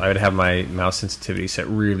FPSs, I would have my mouse sensitivity set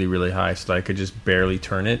really, really high so that I could just barely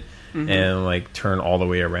turn it and like turn all the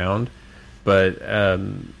way around. But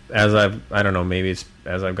as I don't know, maybe it's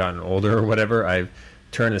as I've gotten older or whatever, I've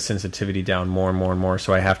turned the sensitivity down more and more and more,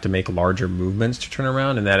 so I have to make larger movements to turn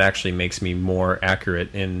around, and that actually makes me more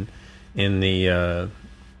accurate in the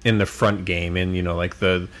front game, and like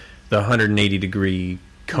the 180 degree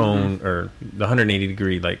cone or the 180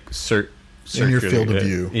 degree like in your field of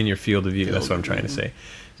view. In your field of view, that's what I'm trying to say.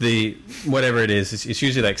 The whatever it is, it's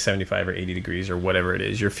usually like 75 or 80 degrees or whatever it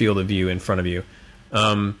is. Your field of view in front of you.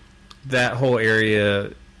 That whole area,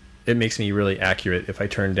 it makes me really accurate if I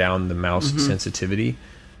turn down the mouse sensitivity.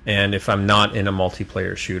 And if I'm not in a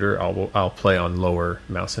multiplayer shooter, I'll play on lower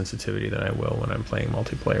mouse sensitivity than I will when I'm playing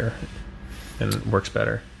multiplayer, and it works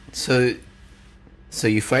better. So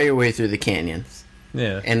you fight your way through the canyons.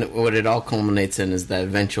 Yeah. And what it all culminates in is that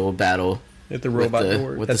eventual battle At the robot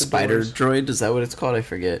door, with the spider droid. Is that what it's called? I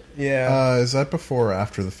forget. Yeah. Is that before or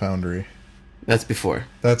after the Foundry? That's before.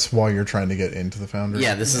 That's while you're trying to get into the Foundry?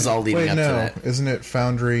 Yeah, this is all leading up to that. Isn't it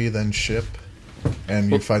Foundry, then ship?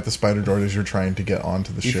 And you fight the spider droid as you're trying to get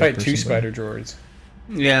onto the ship? You fight or two something? spider droids.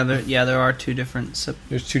 Yeah, there are two different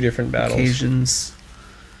There's two different battles. occasions.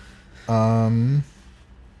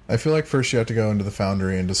 I feel like first you have to go into the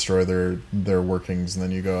Foundry and destroy their workings, and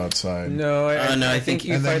then you go outside. No, I think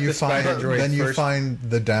you and fight then you the spider find droid then you first. find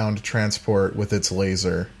the downed transport with its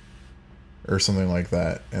laser, or something like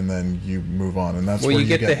that, and then you move on, and that's well, where you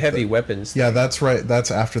get the heavy weapons. weapons. Yeah, that's right.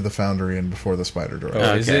 That's after the Foundry and before the spider droid.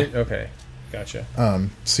 Oh, is Okay. it? Okay, gotcha.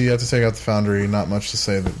 So you have to take out the Foundry. Not much to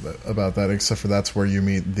say about that, except for that's where you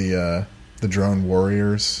meet the drone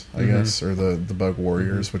warriors, I guess, or the bug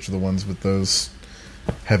warriors, which are the ones with those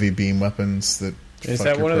heavy beam weapons that. Is fuck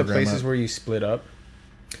that your one of the program places up. where you split up?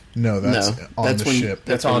 No, that's on that's the when, ship.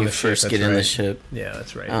 That's on when you the ship, first that's get in the right. ship. Yeah,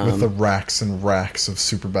 that's right. With the racks and racks of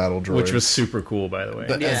super battle droids. Which was super cool, by the way.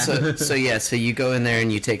 But Yeah. so you go in there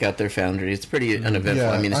and you take out their Foundry. It's pretty uneventful.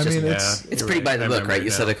 Yeah, I mean, it's just it's it's pretty by the book, right? You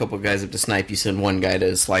set a couple guys up to snipe. You send one guy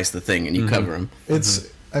to slice the thing, and you cover him. it's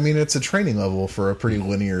a training level for a pretty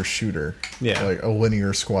linear shooter. Yeah. Like a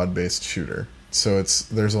linear squad based shooter. So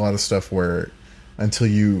there's a lot of stuff where until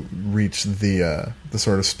you reach the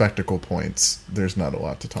sort of spectacle points, there's not a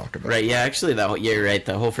lot to talk about. Right? Yeah, actually, you're right.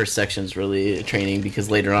 The whole first section's really training because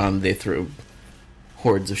later on they throw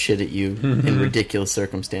hordes of shit at you in ridiculous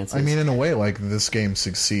circumstances. I mean, in a way, like this game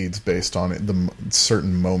succeeds based on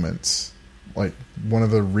certain moments. Like one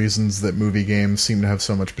of the reasons that movie games seem to have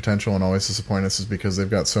so much potential and always disappoint us is because they've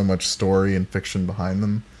got so much story and fiction behind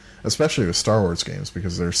them, especially with Star Wars games,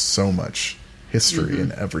 because there's so much history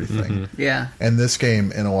in everything. Yeah. And this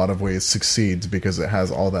game, in a lot of ways, succeeds because it has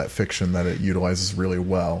all that fiction that it utilizes really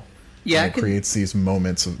well. Yeah, And it creates these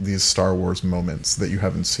moments, these Star Wars moments that you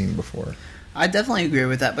haven't seen before. I definitely agree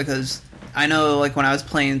with that because I know, like, when I was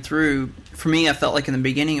playing through, for me, I felt like in the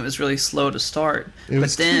beginning it was really slow to start. It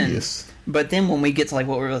was tedious. But then when we get to, like,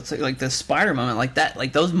 what we're like the spider moment, like that,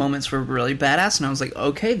 like those moments were really badass, and I was like,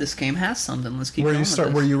 okay, this game has something. Let's keep Where going you start,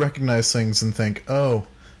 with where this. you recognize things and think, oh,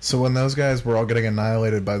 so when those guys were all getting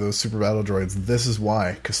annihilated by those super battle droids, this is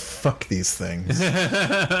why, because fuck these things.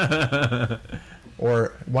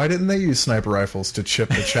 Or why didn't they use sniper rifles to chip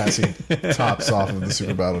the chassis tops off of the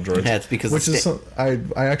super battle droids? Yeah, it's because I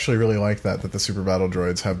actually really like that the super battle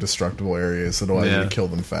droids have destructible areas that allow you to kill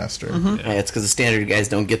them faster. Yeah, it's because the standard guys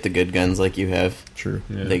don't get the good guns like you have. True.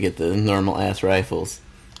 Yeah. They get the normal ass rifles.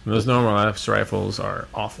 Those normal ass rifles are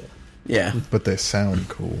awful. Yeah. But they sound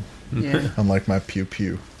cool. Yeah. Unlike my pew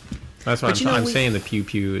pew. That's why But you know, I'm we- saying the pew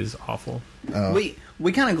pew is awful.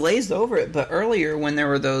 We kind of glazed over it, but earlier when there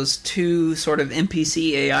were those two sort of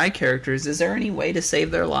NPC AI characters, is there any way to save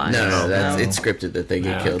their lives? No, it's scripted that they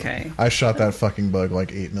get killed. Okay. I shot that fucking bug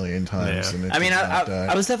like 8 million times. Yeah. And it I mean, did not die.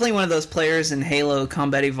 I was definitely one of those players in Halo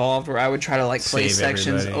Combat Evolved where I would try to like play Save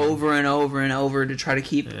sections everybody. over and over and over to try to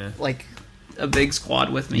keep like a big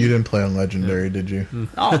squad with me. You didn't play on Legendary, did you?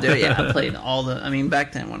 Oh, dude, yeah, I played all the. I mean,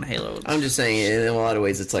 back then when Halo. Was, I'm just saying, in a lot of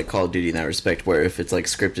ways, it's like Call of Duty in that respect, where if it's like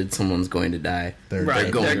scripted, someone's going to die. They're Right.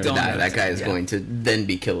 They're going They're to going die. to- That guy is yeah. going to then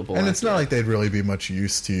be killable. And it's not like they'd really be much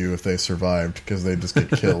use to you if they survived, because they just get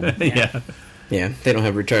killed. Yeah. Yeah, they don't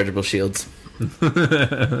have rechargeable shields.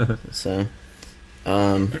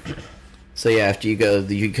 So yeah, after you go,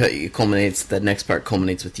 it culminates. That next part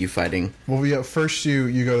culminates with you fighting. Well, yeah, first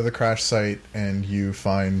you go to the crash site and you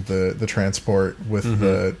find the transport with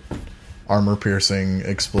the armor-piercing,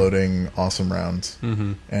 exploding, awesome rounds.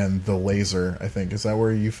 And the laser, I think. Is that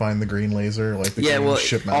where you find the green laser? Like the green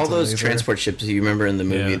ship-mounted all those laser? transport ships. You remember in the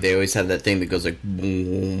movie, Yeah. they always have that thing that goes like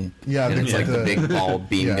boom. Yeah, And it's like the big ball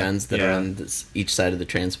beam Yeah. guns that are on each side of the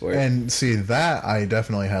transport. And see, that I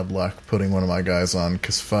definitely had luck putting one of my guys on,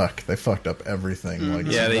 because they fucked up everything. Like,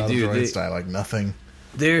 Yeah, they battle do. droids die like nothing.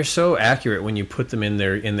 They're so accurate when you put them in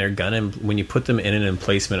their gun, and when you put them in an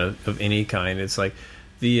emplacement of any kind. It's like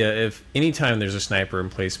if anytime there's a sniper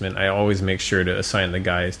emplacement, I always make sure to assign the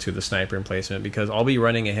guys to the sniper emplacement, because I'll be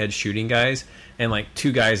running ahead shooting guys, and like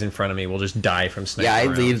two guys in front of me will just die from sniper yeah, I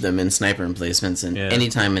rounds. leave them in sniper emplacements, and Yeah.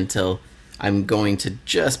 anytime until I'm going to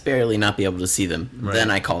just barely not be able to see them, Right.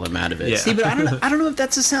 then I call them out of it. Yeah. See, but I don't know if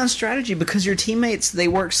that's a sound strategy because your teammates they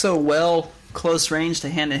work so well close range to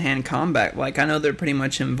hand to hand combat. Like I know they're pretty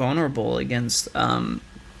much invulnerable against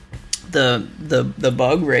the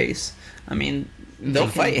bug race. I mean, They'll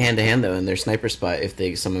fight hand to hand though in their sniper spot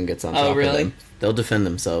if someone gets on Oh, top really? of them. They'll defend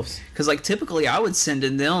themselves. because like typically I would send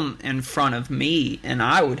them in front of me and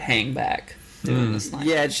I would hang back doing the sniper.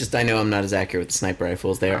 Yeah, it's just I know I'm not as accurate with the sniper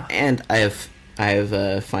rifles there, and I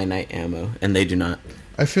have finite ammo, and they do not.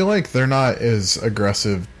 I feel like they're not as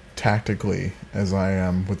aggressive tactically as I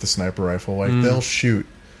am with the sniper rifle. Like, they'll shoot,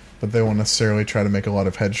 but they won't necessarily try to make a lot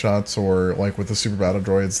of headshots, or, like, with the super battle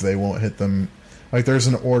droids, they won't hit them. Like, there's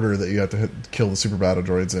an order that you have to kill the super battle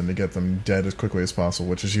droids in to get them dead as quickly as possible,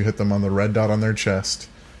 which is you hit them on the red dot on their chest,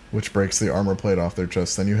 which breaks the armor plate off their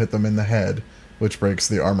chest. Then you hit them in the head, which breaks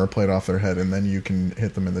the armor plate off their head, and then you can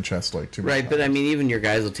hit them in the chest, like, 2 Right, but I mean, even your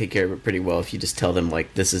guys will take care of it pretty well if you just tell them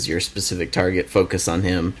like this is your specific target, focus on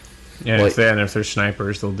him. Yeah, Well, if they're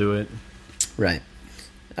snipers, they'll do it. Right.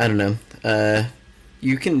 I don't know.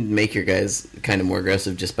 You can make your guys kind of more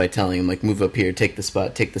aggressive just by telling them like move up here, take the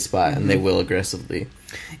spot, and they will aggressively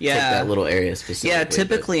take that little area specifically. Yeah,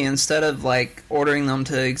 typically instead of like ordering them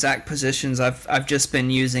to exact positions, I've just been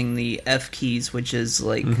using the F keys, which is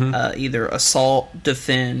like either assault,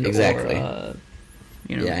 defend, Exactly. or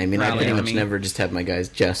Yeah, I mean, I rally pretty much enemy. never just have my guys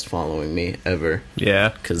just following me ever, Yeah,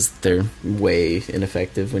 because they're way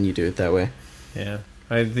ineffective when you do it that way. yeah.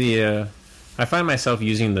 I find myself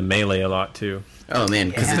using the melee a lot too. Oh man,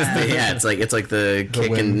 because it's like the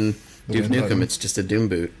kick win- and the Duke win Nukem. button. It's just a Doom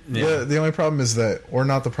boot. Yeah. The only problem is that, or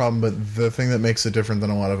not the problem, but the thing that makes it different than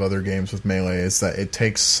a lot of other games with Melee is that it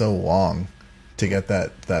takes so long to get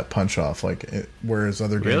that punch off. Whereas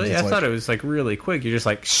other games, Really, it's I like, thought it was like really quick. You're just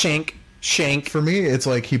like shank. for me, it's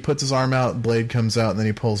like he puts his arm out, blade comes out, and then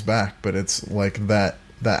he pulls back. But it's like that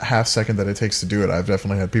half second that it takes to do it. I've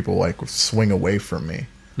definitely had people like swing away from me,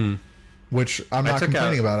 which I'm not took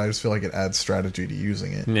complaining out- about. I just feel like it adds strategy to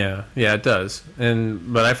using it. Yeah, it does.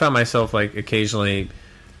 But I found myself like occasionally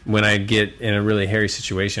when I get in a really hairy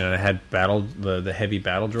situation and I had the heavy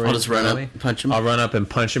battle droids. I'll just run up, really, punch 'em. I'll run up and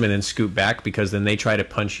punch them and then scoot back, because then they try to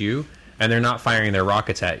punch you and they're not firing their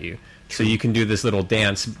rockets at you. So you can do this little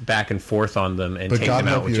dance back and forth on them and But take God them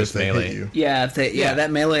out help with you if just they melee. hit you. Yeah, Yeah.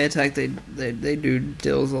 that melee attack they do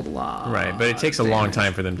deals a lot. Right, but it takes a long damage.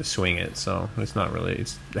 time for them to swing it, so it's not really.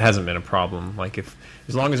 It hasn't been a problem. Like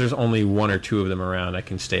as long as there's only one or two of them around, I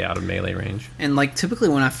can stay out of melee range. And like typically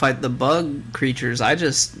when I fight the bug creatures, I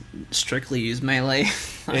just strictly use melee.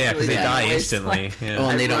 I Yeah, because really they don't die waste, instantly. like- Yeah. Well,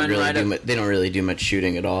 and I they don't run really right do up- much. They don't really do much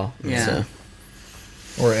shooting at all. Yeah. So.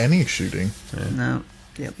 Or any shooting. No.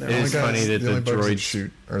 Yep. It is funny that the only the bugs that droids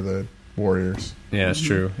shoot are the warriors. Yeah, it's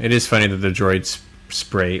true. It is funny that the droids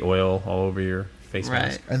spray oil all over your face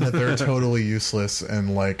mask. And that they're totally useless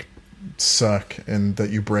and like suck, and that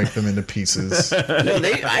you break them into pieces. No,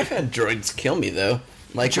 I've had droids kill me though.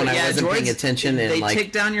 Like when I wasn't paying attention, and they like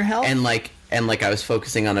take down your health, and like I was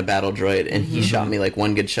focusing on a battle droid, and he shot me like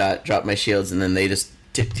one good shot, dropped my shields, and then they just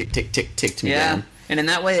ticked me down. And in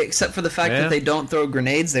that way, except for the fact that they don't throw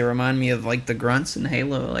grenades, they remind me of like the grunts in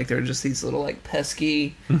Halo. Like they're just these little like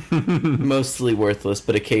pesky, mostly worthless,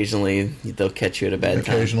 but occasionally they'll catch you at a bad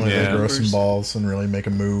time. Occasionally they grow some balls and really make a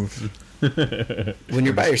move. When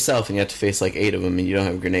you're by yourself and you have to face like 8 of them and you don't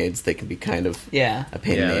have grenades, they can be kind of a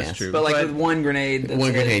pain in the ass. True. But like with one grenade,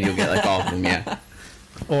 you'll get like all of them. Yeah.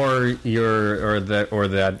 Or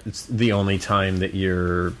that's the only time that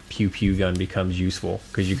your pew pew gun becomes useful,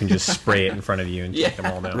 because you can just spray it in front of you and take them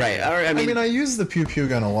all down. Right. I mean, I use the pew pew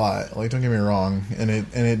gun a lot. Like, don't get me wrong, and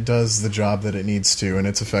it does the job that it needs to, and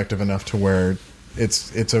it's effective enough to where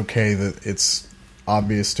it's okay that it's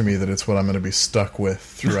obvious to me that it's what I'm going to be stuck with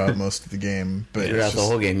throughout most of the game. But throughout the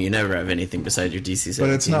whole game, you never have anything besides your DC-17.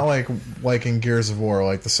 But it's not like in Gears of War,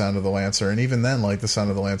 like the sound of the Lancer, and even then, like the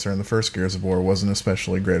sound of the Lancer in the first Gears of War wasn't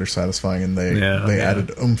especially great or satisfying, and they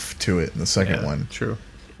added oomph to it in the second one. True.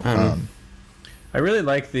 I really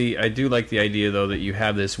like I do like the idea though that you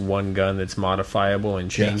have this one gun that's modifiable and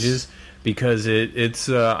changes, because it's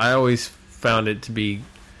I always found it to be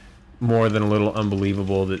more than a little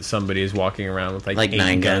unbelievable that somebody is walking around with like 8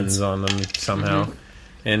 9 guns on them somehow.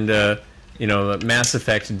 And Mass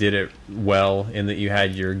Effect did it well in that you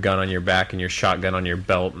had your gun on your back and your shotgun on your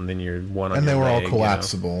belt, and then your one on and your leg. And they were all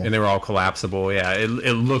collapsible. And they were all collapsible. Yeah, it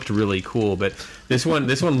looked really cool. But this one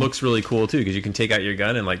looks really cool too, because you can take out your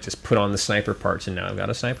gun and like just put on the sniper parts, and now I've got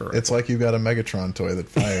a sniper rifle. It's like you've got a Megatron toy that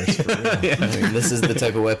fires for real. I mean, this is the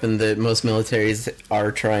type of weapon that most militaries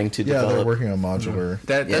are trying to develop. Yeah, they're working on modular.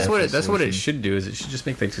 That's what it should do. Is it should just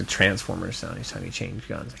make like the Transformers sound each time you change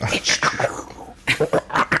guns.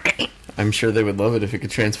 I'm sure they would love it if it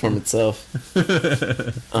could transform itself.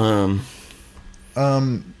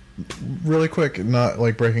 Really quick, not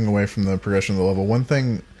like breaking away from the progression of the level. One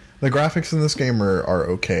thing, the graphics in this game are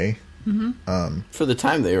okay. For the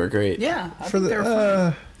time, they were great. Yeah,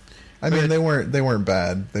 I mean, they weren't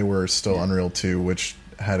bad. They were still Unreal 2, which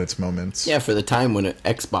had its moments. Yeah, for the time when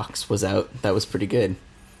Xbox was out, that was pretty good.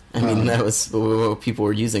 I mean, that was what people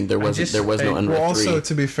were using. There was no Unreal 3. Well, also,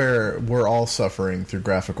 to be fair, we're all suffering through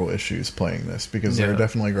graphical issues playing this, because there are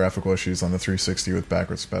definitely graphical issues on the 360 with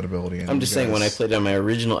backwards compatibility. And I'm just saying, when I played on my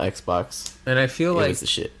original Xbox, and I feel it was the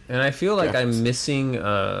shit. And I feel like I'm missing.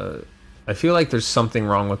 I feel like there's something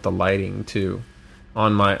wrong with the lighting too,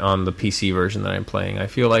 on the PC version that I'm playing. I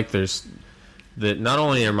feel like there's that not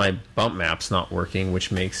only are my bump maps not working,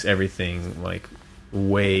 which makes everything like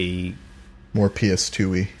way more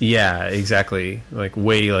PS2-y. Yeah, exactly. Like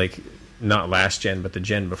way like not last gen, but the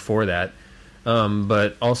gen before that.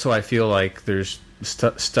 But also I feel like there's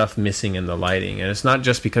stuff missing in the lighting, and it's not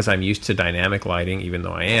just because I'm used to dynamic lighting, even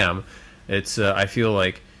though I am. It's I feel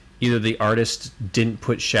like either the artist didn't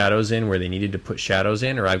put shadows in where they needed to put shadows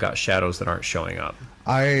in, or I've got shadows that aren't showing up.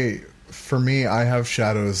 For me, I have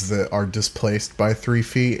shadows that are displaced by 3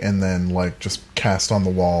 feet and then like just cast on the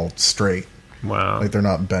wall straight. Wow. Like they're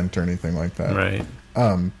not bent or anything like that. Right.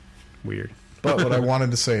 Weird. But what I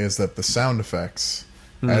wanted to say is that the sound effects,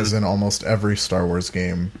 as in almost every Star Wars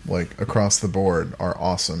game, like across the board, are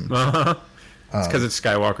awesome. It's because it's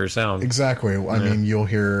Skywalker sound. Exactly. I mean, you'll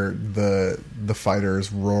hear the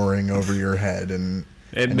fighters roaring over your head, and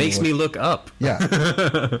it makes me look up. Yeah.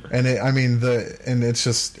 And it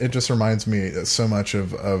just reminds me so much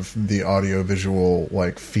of the audio visual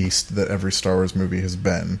like feast that every Star Wars movie has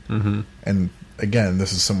been. And again,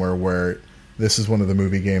 this is somewhere where this is one of the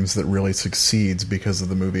movie games that really succeeds because of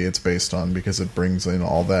the movie it's based on, because it brings in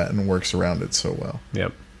all that and works around it so well.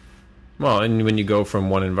 Yep. Well, and when you go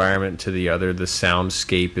from one environment to the other, the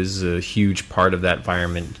soundscape is a huge part of that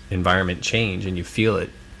environment change, and you feel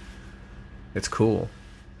it. It's cool.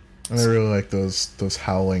 And I really like those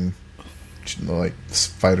howling, like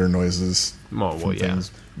fighter noises.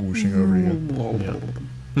 Things whooshing over you.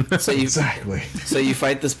 Yeah. So exactly. So you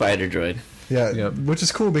fight the spider droid. Yeah, which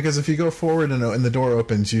is cool, because if you go forward and the door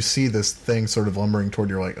opens, you see this thing sort of lumbering toward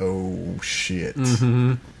you. You're like, oh shit.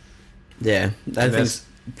 Yeah, I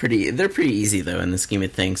think they're pretty easy though in the scheme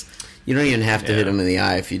of things. You don't even have to hit them in the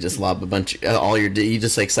eye if you just lob a bunch. You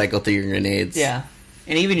just like cycle through your grenades. Yeah,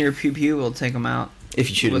 and even your pew pew will take them out if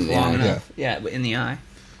you shoot them long enough. Yeah, in the eye.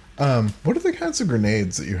 What are the kinds of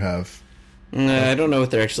grenades that you have? I don't know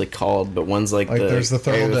what they're actually called, but one's like there's the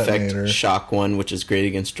thermal detonator shock one, which is great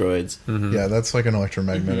against droids. Yeah, that's like an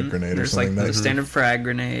electromagnetic grenade or something. There's like the standard frag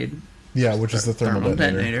grenade. Yeah, which is the thermal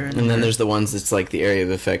detonator. And then there's the ones that's like the area of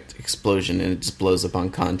effect explosion, and it just blows up on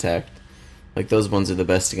contact. Like, those ones are the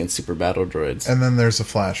best against super battle droids. And then there's a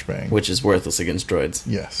flashbang, which is worthless against droids.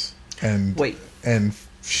 Yes. And Wait. And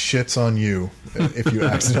shits on you if you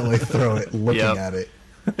accidentally throw it looking at it.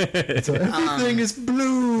 So everything is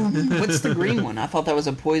blue. What's the green one? I thought that was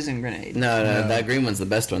a poison grenade. No, that green one's the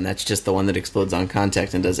best one. That's just the one that explodes on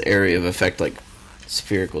contact and does area of effect, like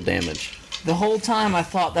spherical damage. The whole time I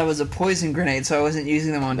thought that was a poison grenade, so I wasn't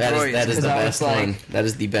using them on droids. That is the best one. That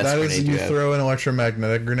is the best that grenade is, you throw an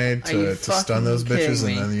electromagnetic grenade to stun those bitches,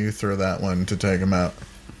 and then you throw that one to take them out.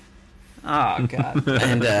 Oh, God.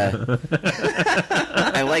 And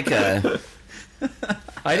I like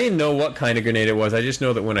I didn't know what kind of grenade it was. I just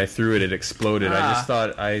know that when I threw it, it exploded. I just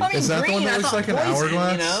thought I mean, is that green, the one that looks like an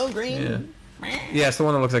hourglass? You know, green. Yeah, it's the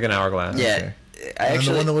one that looks like an hourglass. Yeah. Okay. And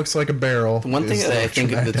the one that looks like a barrel. One thing that I think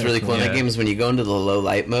that's really cool in that game is when you go into the low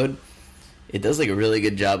light mode, it does like a really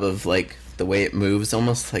good job of like the way it moves,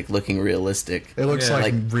 almost like looking realistic. It looks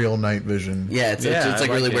like real night vision. Yeah, it's like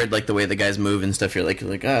really weird, like the way the guys move and stuff. You're like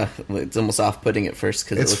it's almost off-putting at first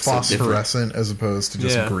because it's it looks phosphorescent as opposed to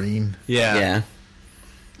just green. Yeah,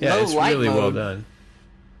 it's really well done.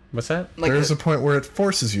 What's that? Like There's a point where it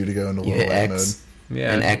forces you to go into low light mode.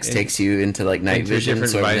 Yeah, and X takes you into like night vision,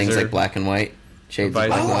 so everything's like black and white. Shades of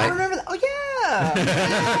black and white. I remember that. Oh, yeah!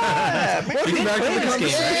 Welcome back to the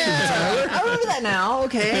conversation, Tyler. I remember that now.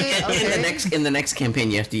 Okay. In the next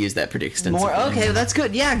campaign, you have to use that pretty extensively. Okay, that's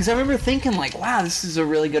good. Yeah, because I remember thinking like, wow, this is a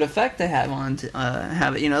really good effect they had on to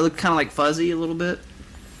have it. You know, it looked kind of like fuzzy a little bit.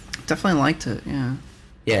 Definitely liked it. Yeah.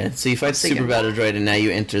 Yeah. So you fight the super battle droid, and now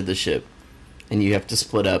you enter the ship. And you have to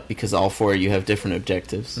split up because all four of you have different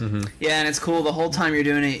objectives. Mm-hmm. Yeah, and it's cool. The whole time you're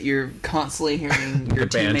doing it, you're constantly hearing your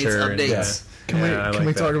teammates' updates. Can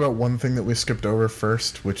we talk about one thing that we skipped over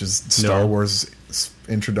first, which is Star Wars'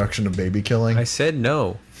 introduction of baby killing? I said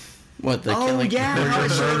no. What, the killing? Yeah, they're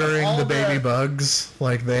murdering the baby bugs.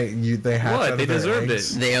 Like they hatch out of they their deserved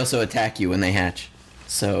eggs. it. They also attack you when they hatch.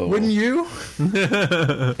 So wouldn't you?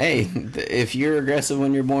 Hey, if you're aggressive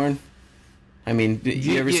when you're born, I mean,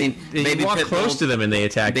 you ever seen baby walk close to them and they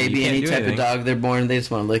attack you? Baby, any type of dog, they're born, they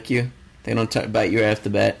just want to lick you. They don't bite you right off the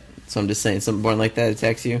bat. So I'm just saying, something born like that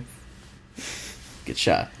attacks you, get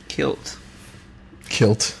shot. Kilt.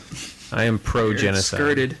 I am pro-genocide.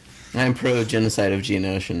 Skirted. I am pro-genocide of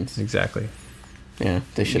Genosians. Exactly. Yeah,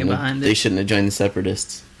 they shouldn't have joined the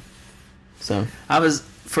Separatists. So I was,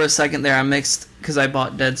 for a second there, I mixed, because I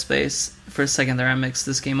bought Dead Space. For a second there, I mixed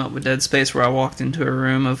this game up with Dead Space, where I walked into a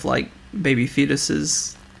room of, like, baby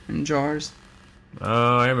fetuses in jars.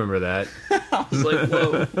 Oh, I remember that. I was like,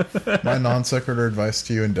 whoa. My non-sequitur advice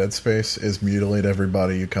to you in Dead Space is mutilate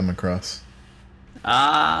everybody you come across.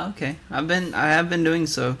 Okay. I have been doing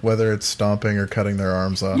so. Whether it's stomping or cutting their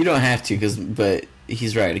arms off. you don't have to, but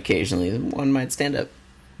he's right. Occasionally, one might stand up.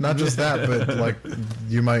 Not just that, but like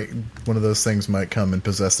one of those things might come and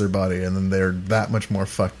possess their body, and then they're that much more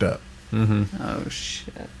fucked up. Mm-hmm. Oh,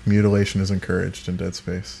 shit. Mutilation is encouraged in Dead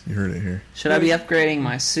Space. You heard it here. Should I be upgrading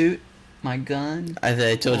my suit, my gun?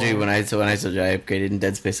 I told you when I told you I upgraded in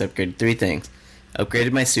Dead Space. I upgraded 3 things.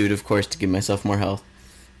 Upgraded my suit, of course, to give myself more health,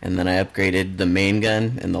 and then I upgraded the main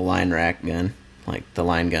gun and the line rack gun, like the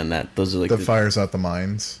line gun. Those are like that fires out the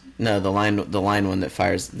mines. No, the line one that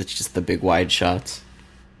fires. That's just the big wide shots.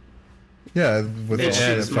 Yeah, with the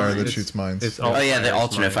fire that shoots mines. The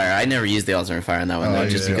alternate fire. I never used the alternate fire on that one though,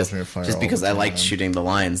 just because I liked shooting the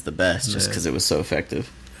lines the best, just because it was so effective.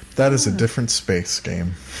 That is a different space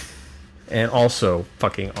game, and also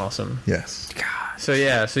fucking awesome. Yes. God. So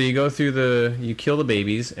you go through you kill the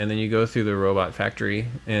babies, and then you go through the robot factory,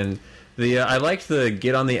 and I liked the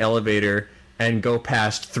get on the elevator and go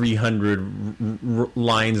past 300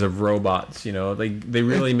 lines of robots. You know, they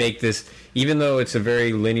really make this, even though it's a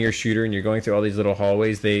very linear shooter and you're going through all these little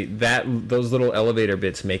hallways, those little elevator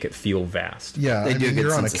bits make it feel vast. Yeah, I mean,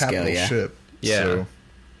 you're on a capital ship. Yeah. So.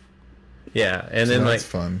 Yeah, and then like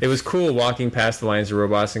fun. It was cool walking past the lines of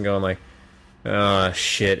robots and going like, oh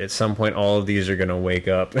shit, at some point all of these are gonna wake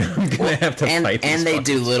up. I'm gonna have to fight these and they fuckers.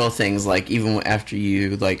 do little things like even after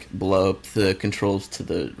you like blow up the controls to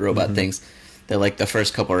the robot things, they're like the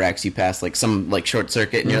first couple racks you pass, like some like short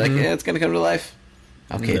circuit, and you're like, yeah, it's gonna come to life.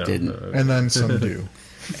 Okay, it didn't. And then some do.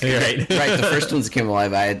 Right. The first ones that came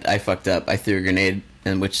alive, I fucked up. I threw a grenade,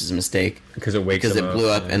 which is a mistake because it blew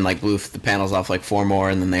up and like blew the panels off like 4 more,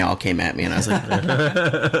 and then they all came at me, and I was like,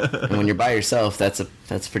 and when you're by yourself, that's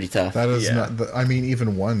pretty tough. That is not. I mean,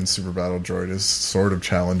 even one super battle droid is sort of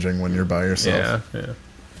challenging when you're by yourself. Yeah.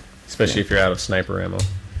 Especially if you're out of sniper ammo.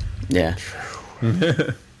 Yeah.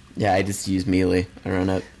 Yeah, I just use melee. I run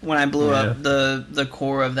up. When I blew up the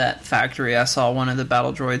core of that factory, I saw one of the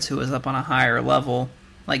battle droids who was up on a higher level,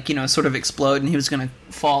 like, sort of explode, and he was going to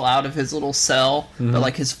fall out of his little cell, but,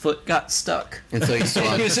 like, his foot got stuck. And so he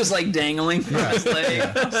He was just, like, dangling from his leg.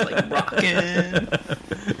 I was, like, rocking.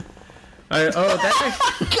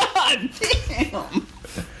 God damn!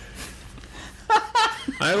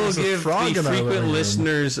 I will give the frequent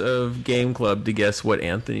listeners of Game Club to guess what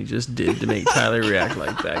Anthony just did to make Tyler react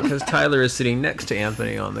like that, because Tyler is sitting next to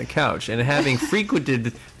Anthony on the couch, and having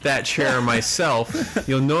frequented that chair myself,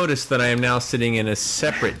 you'll notice that I am now sitting in a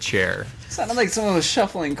separate chair. Sounded like someone was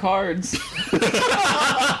shuffling cards.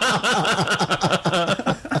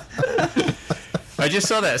 I just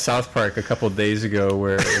saw that South Park a couple days ago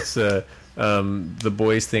where it's the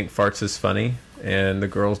boys think farts is funny and the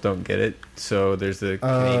girls don't get it. So there's a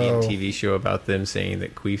Canadian TV show about them saying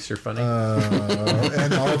that queefs are funny.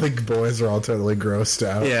 And all the boys are all totally grossed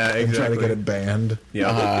out. Yeah, exactly. And try to get it banned.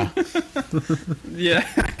 Yeah. Yeah,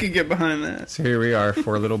 I could get behind that. So here we are,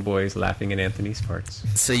 4 little boys laughing at Anthony's farts.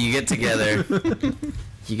 So you get together.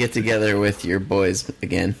 You get together with your boys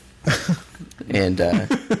again. And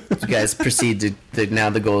you guys proceed to now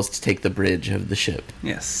the goal is to take the bridge of the ship.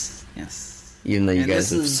 Yes. Even though you And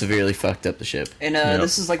guys this have is- severely fucked up the ship. And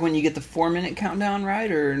this is like when you get the 4-minute countdown,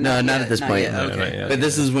 right? Or No, not yet? at this point. Yet? No, Okay. not yet. But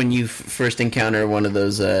this is when you first encounter one of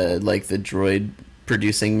those, like the droid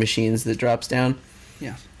producing machines that drops down.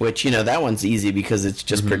 Yeah. Which, that one's easy because it's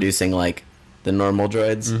just producing, like, the normal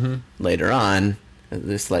droids. Later on,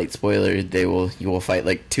 this slight spoiler, you will fight,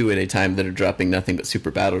 like, 2 at a time that are dropping nothing but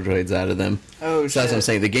super battle droids out of them. Oh, So that's what I'm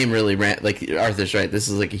saying. The game really ran, like, Arthur's right. This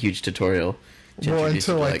is, like, a huge tutorial. to Well, introduce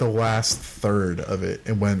until you like to, the last third of it,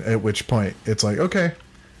 and at which point it's like, okay,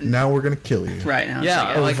 now we're gonna kill you. Right now.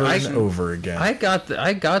 Yeah, So, like, Over I- and over again. I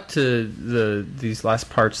got to these last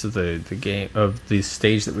parts of the game, of the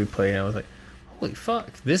stage that we played, and I was like, holy fuck,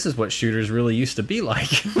 this is what shooters really used to be like.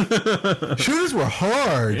 Shooters were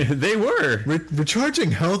hard. They were.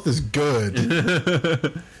 Recharging health is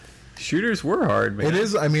good. Shooters were hard, man. It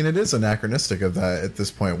is. I mean, it is anachronistic of that at this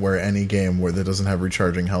point, where any game that doesn't have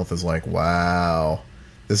recharging health is like, wow,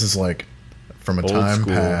 this is like from a Old time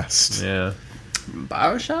school. past. Yeah.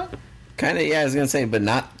 BioShock? kind of, yeah, I was going to say, but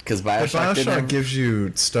not because But Bioshock didn't Bioshock have, gives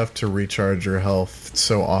you stuff to recharge your health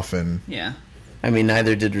so often. Yeah. I mean,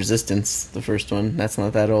 neither did Resistance, the first one. That's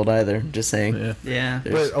not that old either. Just saying. Yeah. Yeah.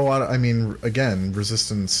 But a lot. I mean, again,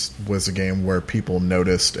 Resistance was a game where people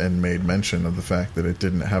noticed and made mention of the fact that it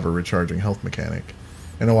didn't have a recharging health mechanic.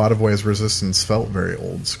 In a lot of ways, Resistance felt very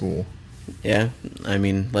old school. Yeah, I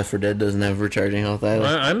mean, Left 4 Dead doesn't have recharging health either.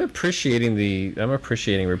 I'm appreciating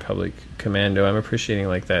Republic Commando. I'm appreciating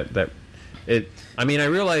like that. I mean, I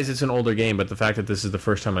realize it's an older game, but the fact that this is the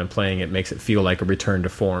first time I'm playing it makes it feel like a return to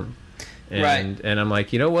form. And, Right. And I'm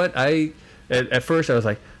like, you know what? At first I was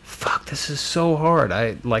like, fuck, this is so hard.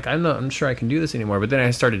 I'm sure I can do this anymore. But then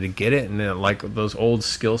I started to get it, and then like those old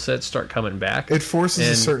skill sets start coming back. It forces a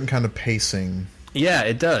And- certain kind of pacing. Yeah,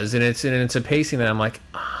 it does, and it's a pacing that I'm like,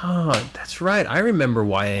 that's right. I remember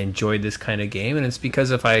why I enjoyed this kind of game, and it's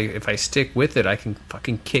because if I stick with it, I can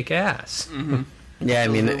fucking kick ass. Yeah, I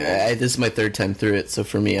mean, this is my third time through it, so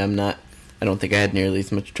for me, I don't think I had nearly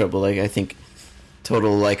as much trouble. Like, I think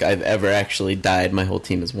total, like, I've ever actually died, my whole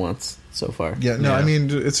team is once so far. Yeah, no, Yeah. I mean,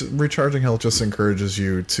 it's recharging health just encourages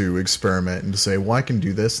you to experiment and to say, well, I can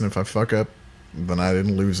do this, and if I fuck up, then I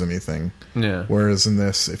didn't lose anything. Yeah. Whereas in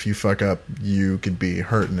this, if you fuck up, you could be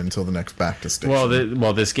hurting until the next back to station.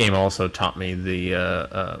 Well, this game also taught me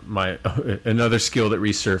my another skill that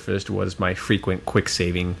resurfaced was my frequent quick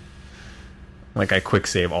saving. Like, I quick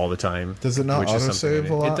save all the time. Does it not which is autosave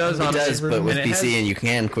something a lot? It does It autosave. does, but with And it PC has- and you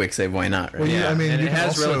can quick save, why not, right? Well, Yeah, I mean, and you it can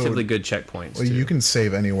has also- relatively good checkpoints. Well, too. you can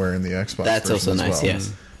save anywhere in the Xbox. That's also version as nice, well.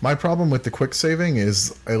 yes. My problem with the quick saving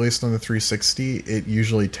is, at least on the 360, it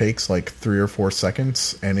usually takes like 3 or 4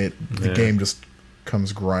 seconds, and the game just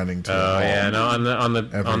comes grinding to a Oh halt. yeah, no. On the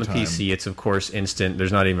Every PC, it's of course instant.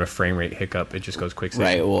 There's not even a frame rate hiccup. It just goes quick save.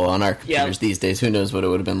 Right, well, on our computers Yeah. these days, who knows what it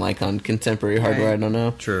would have been like on contemporary hardware, Right. I don't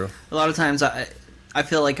know. True. A lot of times I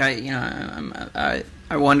feel like I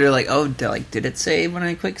wonder, like, did it save when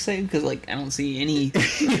I quick save? Because, like, I don't see any.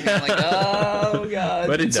 I'm like, oh god.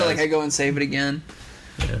 But it so like does. I go and save it again.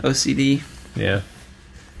 OCD. Yeah.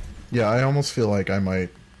 Yeah, I almost feel like I might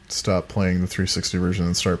stop playing the 360 version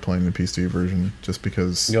and start playing the PC version, just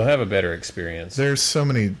because You'll have a better experience. there's so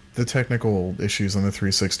many. The technical issues on the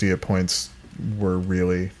 360 at points were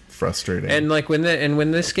really frustrating. And like when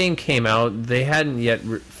this game came out, they hadn't yet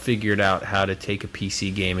figured out how to take a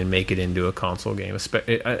PC game and make it into a console game. To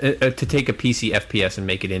take a PC FPS and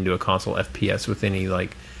make it into a console FPS with any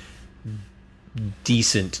like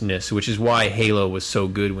decentness, which is why Halo was so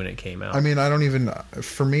good when it came out. I mean, I don't even.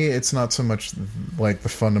 For me, it's not so much like the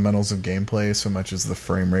fundamentals of gameplay, so much as the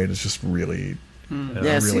frame rate is just really.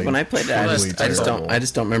 Yeah, see, when I played it, I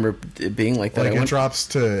just don't remember it being like that. Like it drops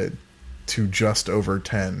to just over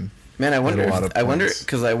 10. Man, I wonder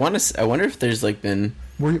if there's like been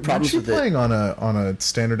weren't problems you with playing on a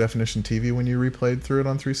standard definition TV when you replayed through it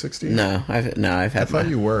on 360? No, I've had. I thought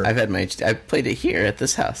you were. I've had my. I played it here at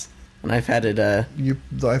this house, and I've had it. I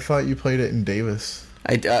thought you played it in Davis.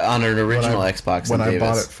 On an original Xbox when in I Davis.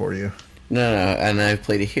 bought it for you. No, and I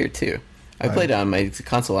played it here too. I played it on my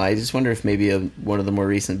console. I just wonder if maybe one of the more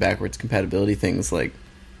recent backwards compatibility things like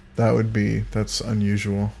that's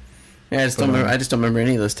unusual. Yeah, I just don't remember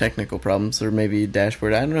any of those technical problems, or maybe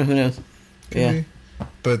dashboard. I don't know. Who knows? Yeah.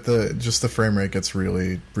 But the frame rate gets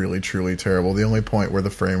really, really, truly terrible. The only point where the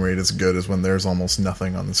frame rate is good is when there's almost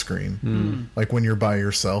nothing on the screen. Like when you're by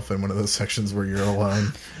yourself in one of those sections where you're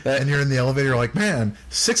alone and you're in the elevator. You're like, man,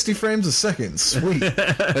 60 frames a second, sweet.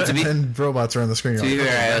 And robots are on the screen. To be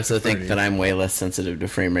fair, I also think that I'm way less sensitive to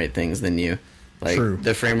frame rate things than you. Like True.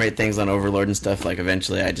 The frame rate things on Overlord and stuff, like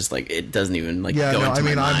eventually I just like it doesn't even like go into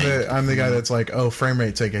my mind. I'm the guy that's like, oh, frame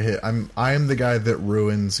rate take a hit. I am the guy that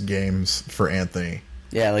ruins games for Anthony.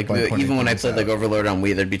 Yeah, like even when I played like Overlord on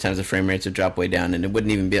Wii, there'd be times the frame rates would drop way down, and it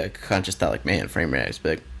wouldn't even be like a conscious thought, like, man, frame rate is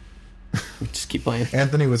big. Just keep playing.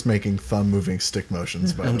 Anthony was making thumb moving stick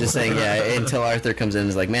motions. I'm just saying, yeah. Until Arthur comes in and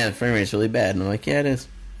is like, man, the frame rate's really bad, and I'm like, yeah, it is.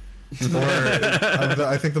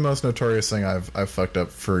 I think the most notorious thing I've fucked up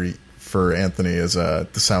for Anthony is the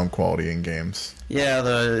sound quality in games. Yeah,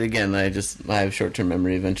 again, I have short term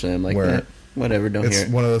memory. Eventually, I'm like, whatever, don't hear it.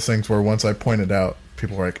 It's one of those things where once I point it out,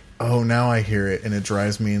 people are like, oh, now I hear it, and it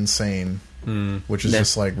drives me insane. Which is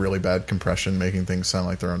just like really bad compression, making things sound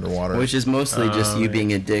like they're underwater. Which is mostly just you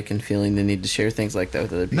being a dick and feeling the need to share things like that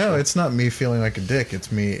with other people. No, it's not me feeling like a dick.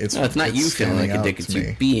 It's me. It's not you feeling like a dick. It's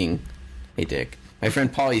you being a dick. My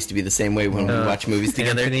friend Paul used to be the same way when we watch movies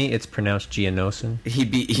together. Anthony, it's pronounced Genosian.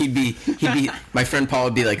 He'd be. My friend Paul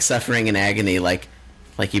would be like suffering in agony, like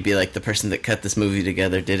he'd be like the person that cut this movie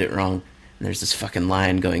together did it wrong. And there's this fucking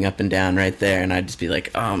line going up and down right there, and I'd just be like,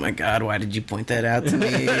 oh my god, why did you point that out to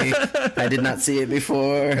me? I did not see it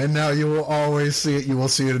before. And now you will always see it. You will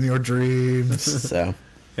see it in your dreams. So.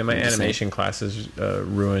 And my animation classes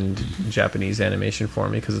ruined Japanese animation for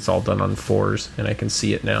me because it's all done on 4s, and I can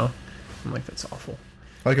see it now. I'm like, that's awful.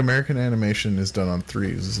 Like American animation is done on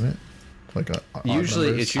 3s, isn't it? Like usually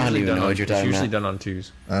it's usually done on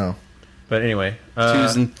 2s. Oh, but anyway,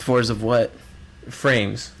 2s and 4s of what?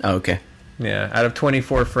 Frames. Oh, okay. Yeah, out of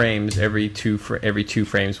 24 frames, every two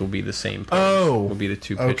frames will be the same pose. Oh, will be the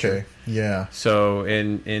two picture. Okay, yeah. So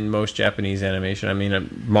in most Japanese animation, I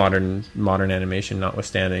mean modern animation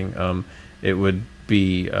notwithstanding, it would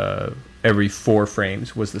be every 4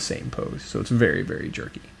 frames was the same pose. So it's very, very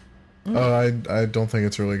jerky. Oh, I don't think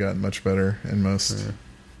it's really gotten much better in most. Yeah.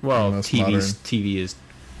 Well, in most TV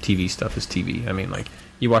stuff is TV. I mean, like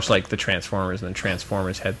you watch like the Transformers, and the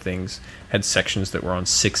Transformers had sections that were on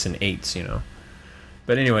 6 and 8s, you know.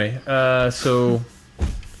 But anyway, so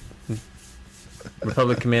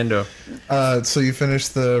Republic Commando. So you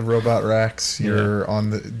finished the robot racks. You're on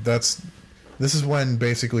the. This is when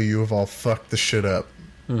basically you have all fucked the shit up.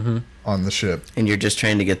 On the ship, and you're just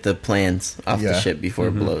trying to get the plans off the ship before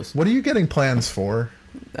it blows. What are you getting plans for?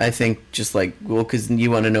 I think just like, well, because you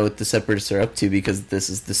want to know what the Separatists are up to, because this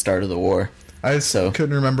is the start of the war. I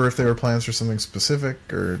couldn't remember if they were plans for something specific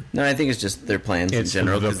or. No, I think it's just their plans in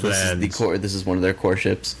general, because this is the core. This is one of their core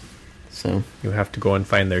ships. So you have to go and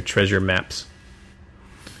find their treasure maps.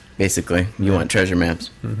 Basically, you want treasure maps.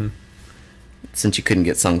 Since you couldn't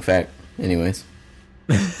get Sung Fac, anyways.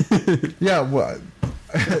 Yeah, well,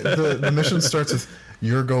 the mission starts with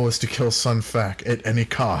your goal is to kill Sun Fac at any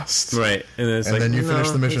cost. Right, and then you finish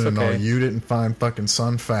the mission and no, you didn't find fucking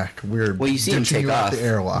Sun Fac. You see him take off the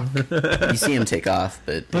airlock. You see him take off,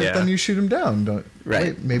 but then you shoot him down. Don't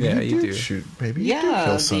right? Wait, maybe you do shoot. Maybe you do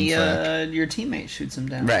kill Sun Fac. Your teammate shoots him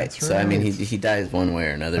down. Right. So I mean, he dies one way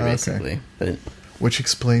or another, basically. But which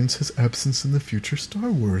explains his absence in the future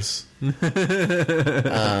Star Wars.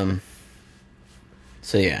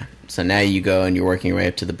 So yeah, so now you go and you're working your way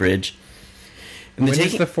up to the bridge. And when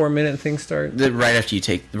does the 4-minute thing start? Right after you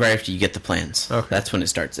get the plans. Okay. That's when it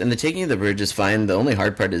starts. And the taking of the bridge is fine. The only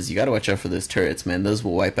hard part is you got to watch out for those turrets, man. Those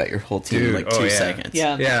will wipe out your whole team in like 2 seconds.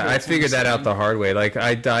 Yeah, I figured that out the hard way. Like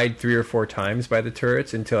I died 3 or 4 times by the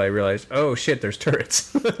turrets until I realized, oh shit, there's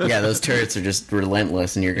turrets. Yeah, those turrets are just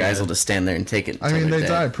relentless, and your guys will just stand there and take it. I mean, they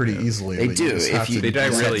die pretty easily. They do. If you die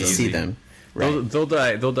really easy. See them. Right. They'll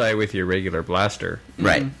die with your regular blaster.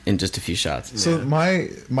 Right, in just a few shots. So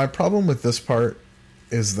my problem with this part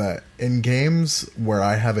is that in games where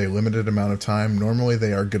I have a limited amount of time, normally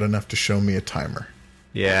they are good enough to show me a timer.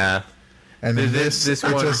 Yeah. And This it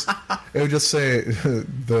one- would just say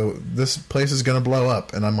this place is gonna blow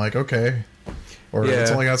up, and I'm like, okay, or Yeah.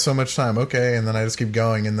 it's only got so much time, okay, and then I just keep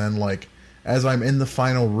going, and then like as I'm in the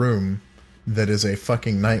final room, that is a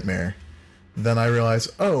fucking nightmare. Then I realize,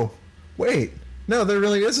 oh wait, no, there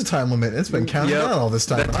really is a time limit. It's been counting Yep. down all this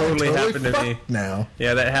time. That and totally I'm happened to me. fucked now.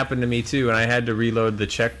 Yeah, that happened to me too, and I had to reload the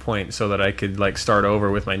checkpoint so that I could like start over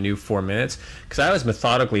with my new 4 minutes because I was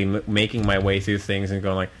methodically making my way through things and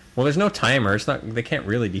going like, well, there's no timer. It's not. They can't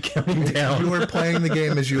really be counting down. You are playing the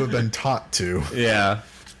game as you have been taught to, Yeah.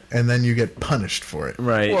 and then you get punished for it.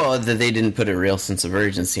 Right. Well, they didn't put a real sense of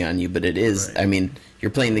urgency on you, but it is. Right. I mean,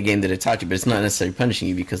 you're playing the game that it taught you, but it's not necessarily punishing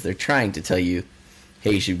you because they're trying to tell you,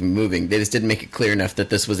 hey, you should be moving. They just didn't make it clear enough that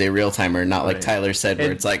this was a real timer, not like Right. Tyler said, where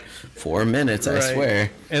And- it's like 4 minutes. I Right. swear.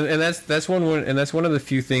 And that's one of the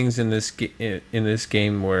few things in this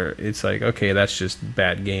game where it's like, okay, that's just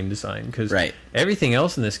bad game design because Right. everything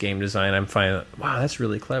else in this game design, I'm finding, wow, that's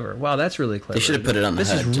really clever. Wow, that's really clever. They should have put it on the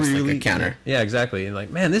HUD, just like a counter. Yeah, exactly. And like,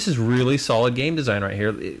 man, this is really solid game design right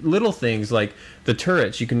here. Little things like the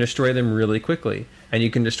turrets, you can destroy them really quickly, and you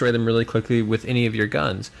can destroy them really quickly with any of your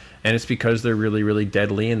guns. And it's because they're really, really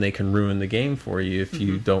deadly, and they can ruin the game for you if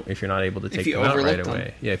you don't, if you're not able to take you them out right overlook them.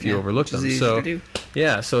 away. Yeah, if you overlook which is them. easy So to do.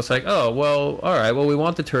 yeah, so it's like, oh well, all right. Well, we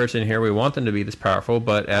want the turrets in here. We want them to be this powerful,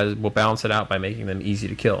 but as we'll balance it out by making them easy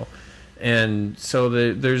to kill. And so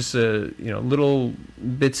there's little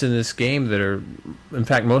bits in this game that are, in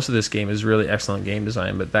fact, most of this game is really excellent game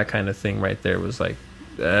design. But that kind of thing right there was like,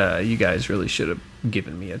 you guys really should have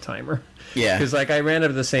given me a timer. Yeah. Because like I ran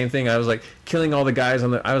into the same thing. I was like killing all the guys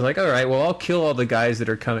on the. I was like, all right, well I'll kill all the guys that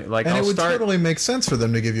are coming. Like And I'll it would start. totally make sense for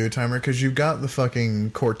them to give you a timer because you've got the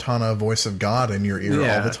fucking Cortana voice of God in your ear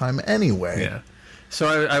Yeah. all the time anyway. Yeah.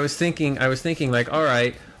 So I was thinking like, all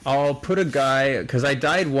right, I'll put a guy because I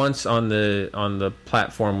died once on the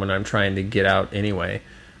platform when I'm trying to get out anyway,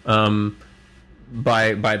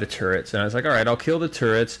 by the turrets, and I was like, all right, I'll kill the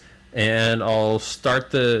turrets and I'll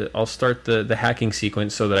start the hacking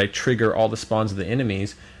sequence so that I trigger all the spawns of the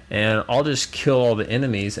enemies, and I'll just kill all the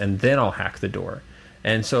enemies and then I'll hack the door.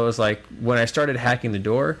 And so it was like when I started hacking the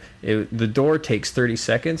door, the door takes 30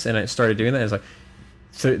 seconds, and I started doing that. I was like,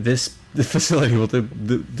 so the facility will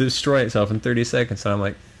destroy itself in 30 seconds. And I'm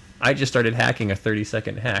like, I just started hacking a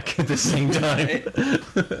 30-second hack at the same time.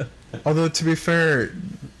 Although, to be fair,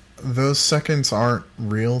 those seconds aren't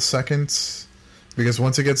real seconds because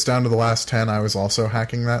once it gets down to the last 10, I was also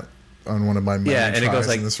hacking that on one of my many Yeah, and it goes tries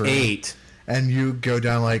like in this room. 8. And you go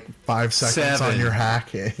down like 5 seconds 7. on your hack.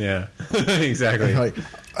 Yeah, exactly. Like,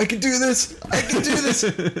 I can do this! I can do this!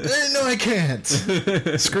 No, I can't!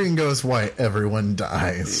 Screen goes white, everyone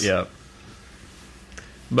dies. Yep.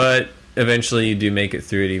 But eventually you do make it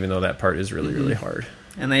through it, even though that part is really, really hard.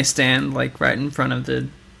 And they stand like right in front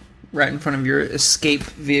of your escape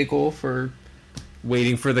vehicle for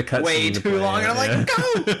Waiting for the cutscene way to too play. long, and I'm Yeah.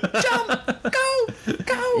 like, go, jump,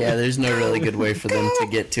 go. Yeah, there's no really good way for them to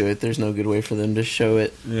get to it. There's no good way for them to show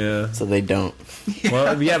it, Yeah. so they don't.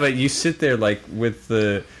 Well, yeah, but you sit there like with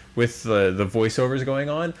the voiceovers going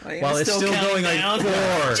on Like, while it's it's still still going counting like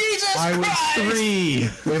down. 4, Jesus I would Christ!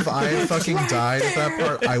 3. If I had fucking died at that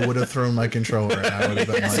part, I would have thrown my controller and I would have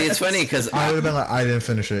been like, See, it's funny because I would have been like, I didn't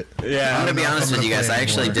finish it. Yeah. I'm gonna be know if honest I'm with you gonna guys. play I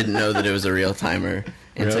actually anymore. didn't know that it was a real timer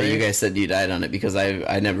until Really? you guys said you died on it because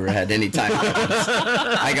I never had any time.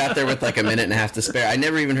 I got there with like a minute and a half to spare. I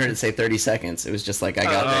never even heard it say 30 seconds. It was just like I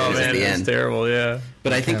got there. Oh It was at man, the that's end. terrible. Yeah.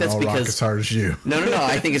 But I think And that's I'll rock as because hard as you. no.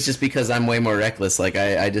 I think it's just because I'm way more reckless. Like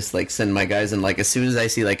I just like send my guys and like as soon as I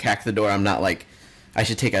see like hack the door, I'm not like I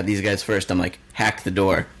should take out these guys first. I'm like hack the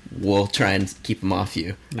door. We'll try and keep them off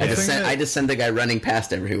you. Yeah. I just send the guy running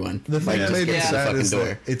past everyone. The thing Like, that just made get me to the sad fucking is door.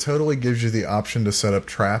 that it totally gives you the option to set up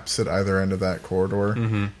traps at either end of that corridor.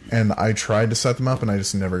 Mm-hmm. And I tried to set them up, and I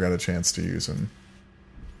just never got a chance to use them.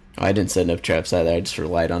 I didn't set enough traps either. I just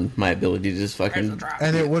relied on my ability to just fucking.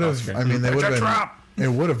 And it would have, Okay. I mean, they would It's a have been, it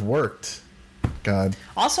would have worked. God.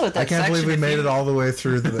 Also, at that I can't believe section, we if made you- it all the way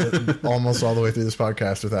through almost all the way through this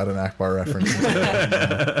podcast without an Akbar reference.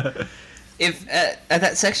 If at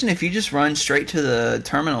that section, if you just run straight to the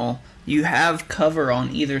terminal, you have cover on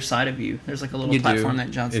either side of you. There's like a little You platform do. that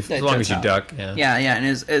jumps. As that long jumps as you out. duck. Yeah. Yeah, and And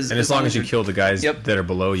as long as you you're- kill the guys Yep. that are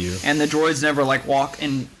below you. and the droids never like walk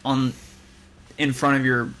in front of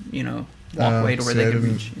your walkway to where See, they I can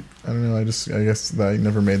didn't- reach you. I don't know. I guess that I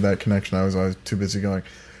never made that connection. I was always too busy going,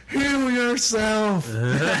 heal yourself.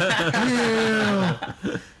 Heal.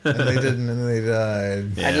 And they didn't, and they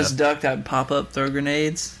died. I just ducked. I'd pop up, throw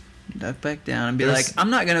grenades, duck back down, and be like, I'm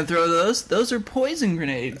not going to throw those. Those are poison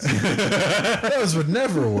grenades. Those would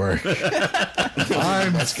never work.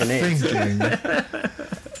 I'm thinking.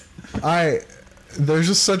 There's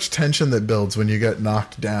just such tension that builds when you get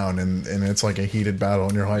knocked down and it's like a heated battle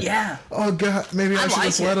and you're like, oh god, maybe I should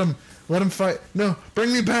just let him fight. No,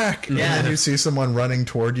 bring me back. Yeah. And then you see someone running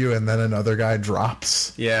toward you and then another guy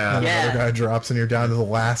drops. Yeah. And another guy drops and you're down to the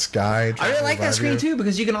last guy. I really like that screen too,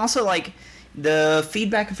 because you can also like the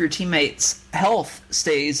feedback of your teammates' health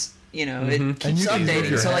stays. It keeps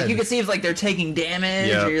updating. So like you can see if like they're taking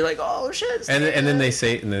damage, or you're like, oh shit. And then they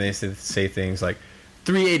say things like,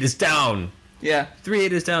 3-8 is down. Yeah,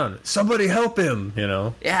 3-8 is down. Somebody help him.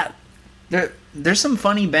 Yeah, there's some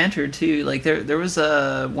funny banter too. Like there was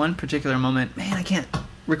one particular moment. Man, I can't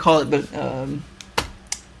recall it, but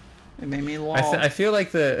it made me laugh. I feel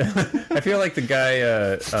like the guy,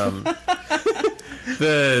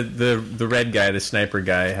 the red guy, the sniper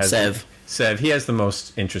guy has Sev. He has the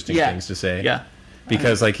most interesting things to say. Yeah.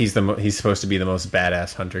 Because like he's supposed to be the most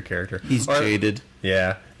badass hunter character. He's jaded.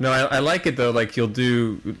 Yeah. No, I like it though. Like he'll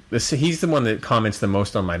do. He's the one that comments the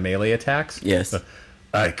most on my melee attacks. Yes.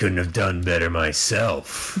 I couldn't have done better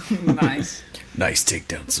myself. Nice. Nice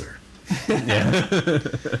takedown, sir. Yeah.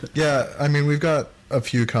 Yeah. I mean, we've got a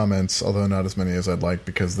few comments, although not as many as I'd like,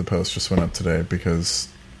 because the post just went up today because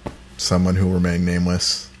someone who remained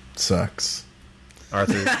nameless sucks.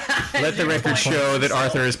 Arthur, let the record show that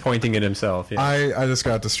Arthur is pointing at himself. Yeah. I just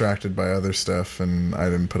got distracted by other stuff and I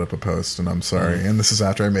didn't put up a post, and I'm sorry. And this is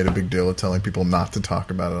after I made a big deal of telling people not to talk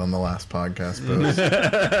about it on the last podcast post,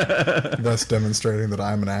 thus demonstrating that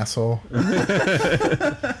I'm an asshole.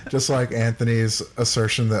 Just like Anthony's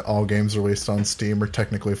assertion that all games released on Steam are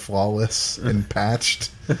technically flawless and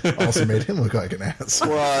patched also made him look like an asshole.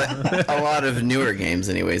 Well, a lot of newer games,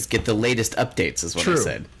 anyways, get the latest updates, is what I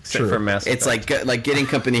said. Except for Mass Effect. It's like getting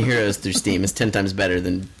Company Heroes through Steam is 10 times better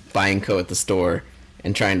than buying Co at the store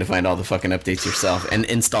and trying to find all the fucking updates yourself and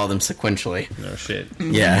install them sequentially. No shit.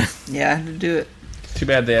 Yeah. Yeah, I had to do it. Too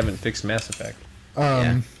bad they haven't fixed Mass Effect.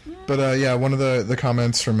 But one of the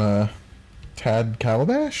comments from Tad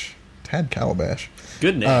Calabash?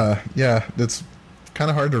 Good name. Yeah, it's kind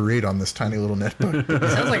of hard to read on this tiny little netbook.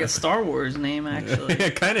 Sounds like a Star Wars name, actually.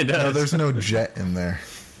 It kind of does. No, there's no jet in there.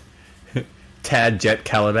 Tad Jet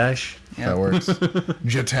Calabash. Yeah. That works.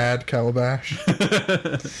 Jetad Calabash.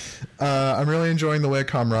 I'm really enjoying the way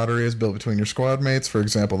camaraderie is built between your squad mates. For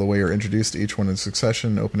example, the way you're introduced to each one in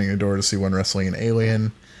succession, opening a door to see one wrestling an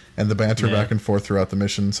alien, and the banter back and forth throughout the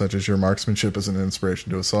mission, such as your marksmanship is an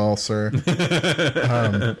inspiration to us all, sir.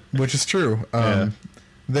 Which is true.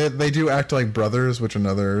 They do act like brothers, which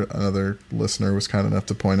another listener was kind enough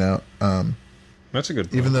to point out. That's a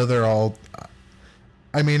good point. Even though they're all...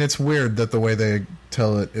 I mean, it's weird that the way they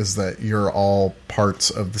tell it is that you're all parts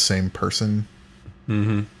of the same person.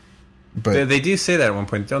 Mm-hmm. But they do say that at one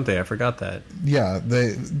point, don't they? I forgot that. Yeah,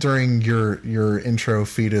 they during your intro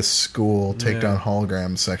fetus school takedown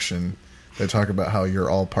hologram section, they talk about how you're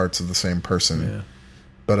all parts of the same person. Yeah.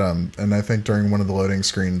 But and I think during one of the loading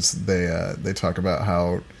screens, they talk about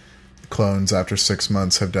how clones after 6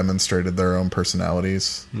 months have demonstrated their own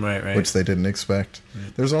personalities, right, which they didn't expect.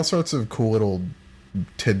 Right. There's all sorts of cool little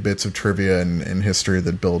tidbits of trivia and history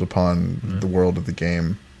that build upon the world of the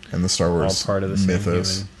game and the Star Wars all part of the mythos.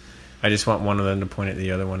 Same human. I just want one of them to point at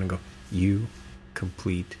the other one and go, "You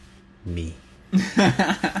complete me."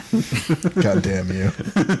 God damn you.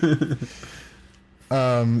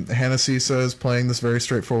 Hannah C says playing this very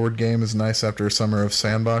straightforward game is nice after a summer of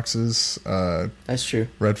sandboxes. That's true.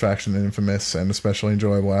 Red Faction and Infamous, and especially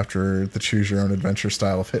enjoyable after the choose your own adventure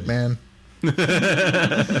style of Hitman.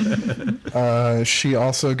 She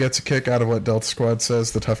also gets a kick out of what Delta Squad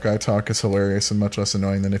says. The tough guy talk is hilarious and much less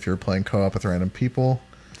annoying than if you're playing co-op with random people.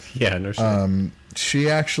 Yeah, no shit. She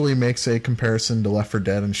actually makes a comparison to Left 4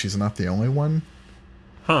 Dead, and she's not the only one.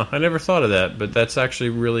 Huh, I never thought of that, but that's actually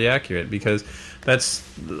really accurate because that's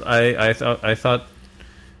I thought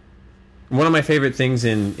one of my favorite things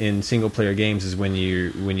in single player games is when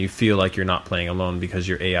you feel like you're not playing alone because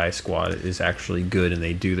your AI squad is actually good and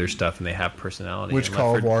they do their stuff and they have personality. Which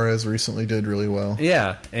Call of Juarez recently did really well.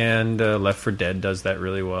 Yeah, and Left 4 Dead does that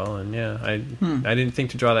really well. And yeah, I didn't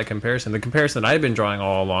think to draw that comparison. The comparison I've been drawing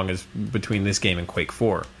all along is between this game and Quake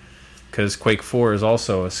 4, because Quake 4 is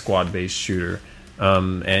also a squad-based shooter.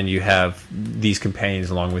 And you have these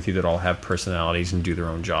companions along with you that all have personalities and do their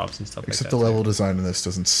own jobs and stuff Except like that. the level design in this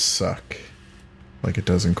doesn't suck. like it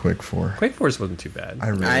does in Quake 4. Quake Force wasn't too bad.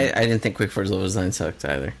 I didn't think Quake 4's level design sucked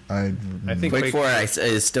either. I think Quake 4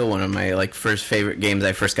 is still one of my like first favorite games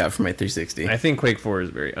I first got for my 360. I think Quake 4 is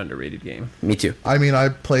a very underrated game. Me too. I mean, I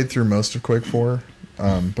played through most of Quake 4,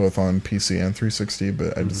 both on PC and 360,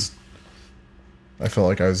 but I felt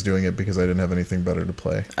like I was doing it because I didn't have anything better to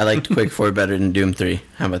play. I liked Quake 4 better than Doom 3.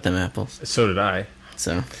 How about them apples? So did I.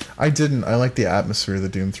 So I didn't. I liked the atmosphere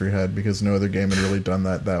that Doom 3 had because no other game had really done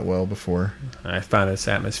that well before. I found this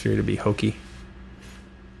atmosphere to be hokey.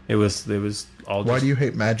 It was all. Why do you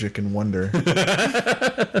hate magic and wonder?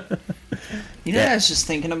 You know, I was just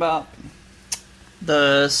thinking about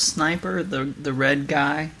the sniper, the red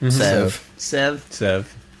guy, Sev.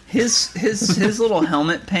 His little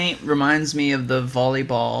helmet paint reminds me of the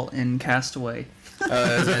volleyball in Castaway.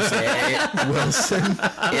 I was gonna say Wilson.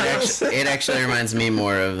 it actually reminds me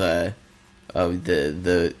more of the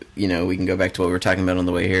you know, we can go back to what we were talking about on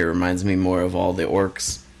the way here. It reminds me more of all the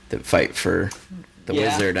orcs that fight for the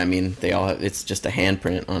wizard. I mean, they all have, it's just a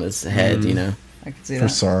handprint on his head, you know. I can see For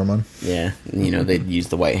that. Saruman. Yeah, you know, they'd use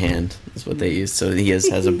the white hand is what they use. So he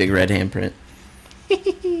has a big red handprint.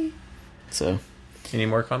 So, any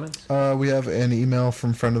more comments? We have an email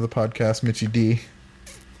from friend of the podcast, Mitchy D.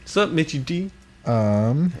 What's up, Mitchy D?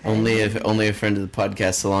 only a friend of the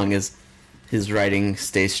podcast, so long as his writing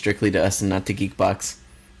stays strictly to us and not to Geekbox.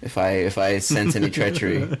 If I sense any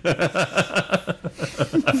treachery,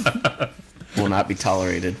 will not be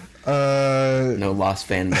tolerated. No lost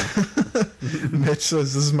fandom. Mitch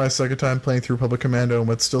says, this is my second time playing through Republic Commando, and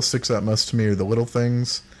what still sticks out most to me are the little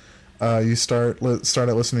things. You start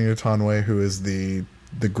out listening to Tanway, who is the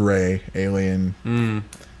gray alien,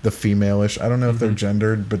 the female-ish. I don't know if they're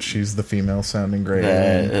gendered, but she's the female-sounding gray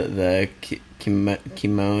alien. The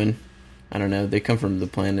Kimoan. I don't know. They come from the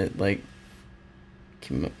planet like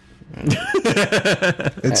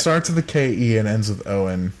It starts with a K-E and ends with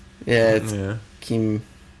O-N. Yeah, it's Kim.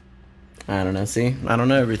 I don't know. See, I don't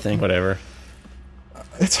know everything. Whatever.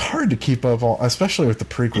 It's hard to keep up, especially with the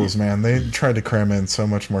prequels, man. They tried to cram in so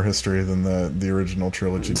much more history than the original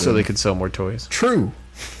trilogy did. So they could sell more toys. True.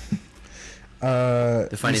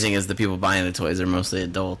 The funny thing is, the people buying the toys are mostly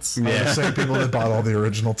adults. Yeah, the same people that bought all the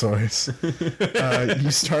original toys.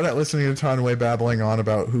 You start out listening to Tanway babbling on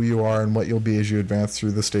about who you are and what you'll be as you advance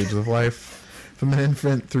through the stages of life. From an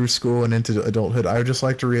infant through school and into adulthood, I would just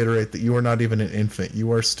like to reiterate that you are not even an infant.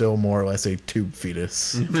 You are still more or less a tube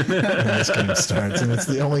fetus when this game starts. And it's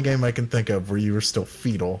the only game I can think of where you are still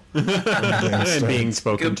fetal. And being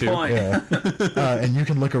spoken Good to. point. Yeah. And you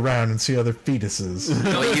can look around and see other fetuses.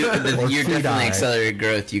 Well, you're feet definitely eye. accelerated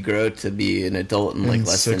growth. You grow to be an adult in like In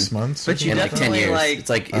less 6 than months. But you in like 10 definitely, years.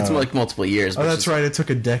 like- It's like multiple years. Oh, which that's is- right. It took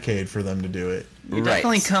a decade for them to do it. You Right.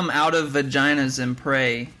 definitely come out of vaginas and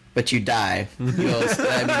pray. But you die. You also,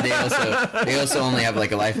 I mean, they also only have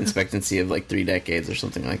like a life expectancy of like 3 decades or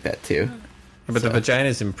something like that too. But the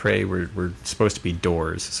vaginas in Prey were supposed to be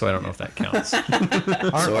doors, so I don't know if that counts. Aren't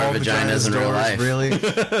So are all vaginas in real doors, life. Really?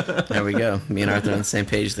 There we go. Me and Arthur on the same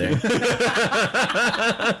page there.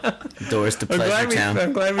 Doors to Pleasure Town.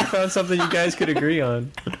 I'm glad we found something you guys could agree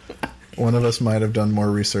on. One of us might have done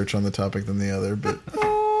more research on the topic than the other, but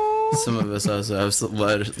Some of us also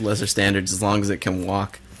have lesser standards as long as it can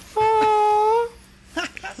walk.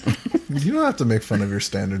 you don't have to make fun of your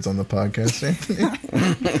standards on the podcast,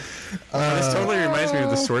 Anthony. This totally reminds me of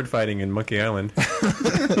the sword fighting in Monkey Island.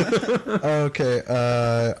 Okay,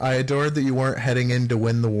 I adored that you weren't heading in to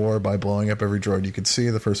win the war by blowing up every droid you could see.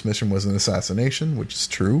 The first mission was an assassination, which is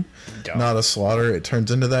true. Not a slaughter. It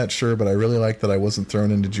turns into that, sure, but I really like that I wasn't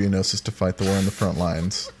thrown into Geonosis to fight the war on the front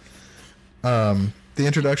lines. The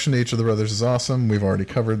introduction to each of the brothers is awesome. We've already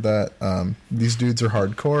covered that. These dudes are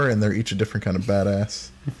hardcore, and they're each a different kind of badass.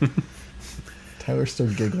 Tyler's still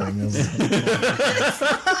giggling.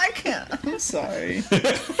 I can't. I'm sorry.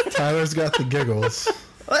 Tyler's got the giggles.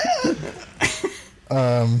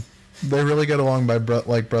 They really get along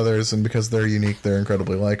like brothers, and because they're unique, they're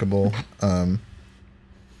incredibly likable.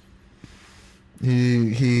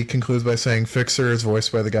 He concludes by saying Fixer is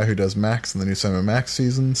voiced by the guy who does Max in the new Simon Max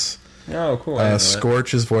seasons. Oh, cool. I didn't know that.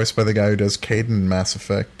 Scorch is voiced by the guy who does Caden in Mass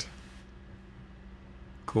Effect,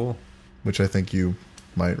 Cool. which I think you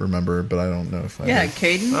might remember, but I don't know if I Yeah, do.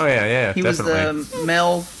 Caden. Oh, yeah, He definitely. was the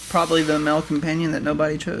male, probably the male companion that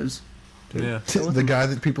nobody chose. Yeah. The guy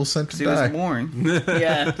that people sent to 'Cause he was die. boring.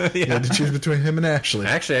 Yeah. You had to choose between him and Ashley.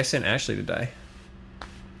 Actually, I sent Ashley to die.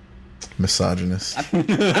 Misogynist. I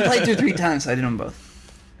played through 3 times, so I did them both.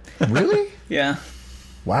 Really? Yeah.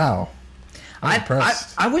 Wow. I'm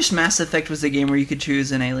impressed. I wish Mass Effect was a game where you could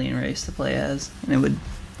choose an alien race to play as, and it would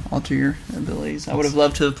alter your abilities. I would have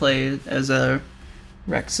loved to have played as a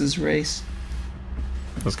Rex's race.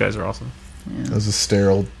 Those guys are awesome. Yeah. That was a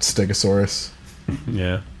sterile Stegosaurus.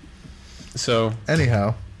 Yeah. So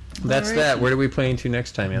Anyhow, that's Alright. that. Where are we playing to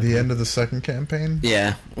next time, Anthony? the end of the second campaign.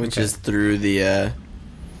 Yeah, which Okay. is through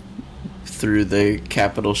the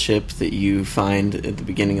capital ship that you find at the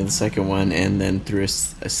beginning of the second one, and then through a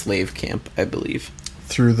slave camp, I believe.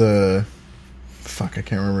 Through the... Fuck, I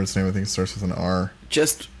can't remember its name. I think it starts with an R.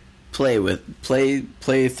 Just play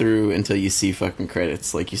through until you see fucking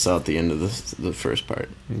credits, like you saw at the end of the first part.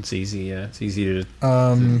 It's easy, yeah. It's easy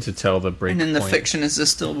to tell the break And in the point. fiction, is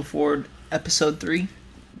this still before episode 3?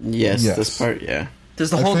 Yes, Yes. this part, yeah. Does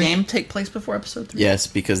the I whole think- game take place before episode 3? Yes,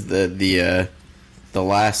 because the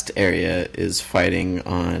last area is fighting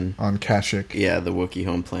on On Kashyyyk. the Wookiee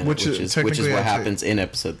home planet, Which which is is what technically happens in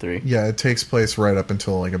episode 3. Yeah, it takes place right up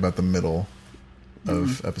until like about the middle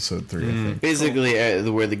of episode 3, I think. Basically,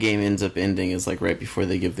 where the game ends up ending is like right before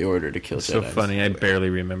they give the order to kill It's so Jedis. funny. I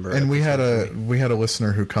barely remember. And we had episode a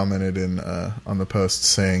listener who commented in on the post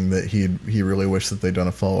saying that he really wished that they'd done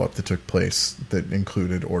a follow up that took place that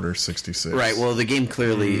included Order 66. Right. Well, the game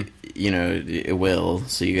clearly, it will.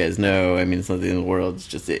 So you guys know. I mean, it's not the end of the world. It's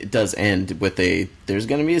just it does end with there's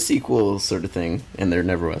going to be a sequel sort of thing, and there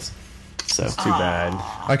never was. So three. Too bad.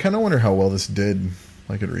 I kind of wonder how well this did,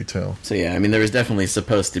 like at retail. So yeah, I mean, there was definitely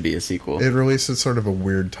supposed to be a sequel. It released at sort of a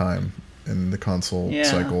weird time in the console Yeah.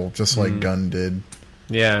 cycle, just like Gun did.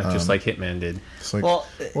 Yeah, just like Hitman did. It's like, Well,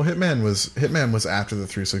 Hitman was after the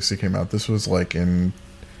 360 came out. This was like in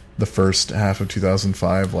the first half of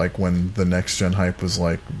 2005, like when the next gen hype was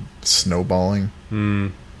like snowballing.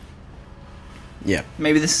 Yeah.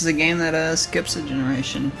 maybe this is a game that skips a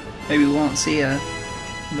generation. Maybe we won't see the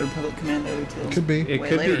Republic Commando till Could be. It way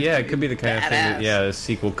could later. be. Yeah, it could be the kind of thing. That, Badass. yeah, the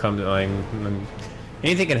sequel come to like.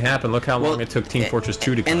 Anything can happen. Look how long it took Team Fortress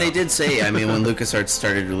 2 to come And they out. did say, I mean, when LucasArts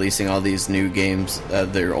started releasing all these new games,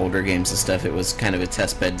 their older games and stuff, it was kind of a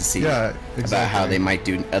test bed to see Yeah, about how exactly. they might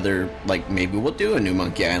do other, like maybe we'll do a new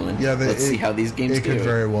Monkey Island. Yeah, let's see how these games It do. could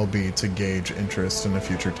very well be to gauge interest in a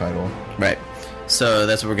future title. Right. So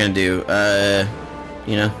that's what we're gonna do.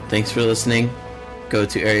 Thanks for listening. Go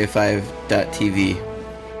to area5.tv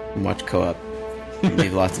and watch co-op. And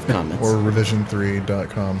leave lots of comments. Or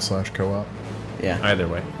revision3.com/co-op. Yeah, Either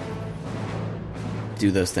way. do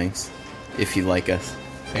those things if you like us.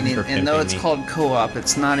 Thanks for And though pimping it's me. called co-op,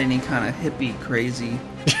 it's not any kind of hippie crazy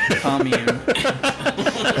commune.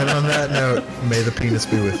 And on that note, may the penis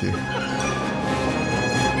be with you.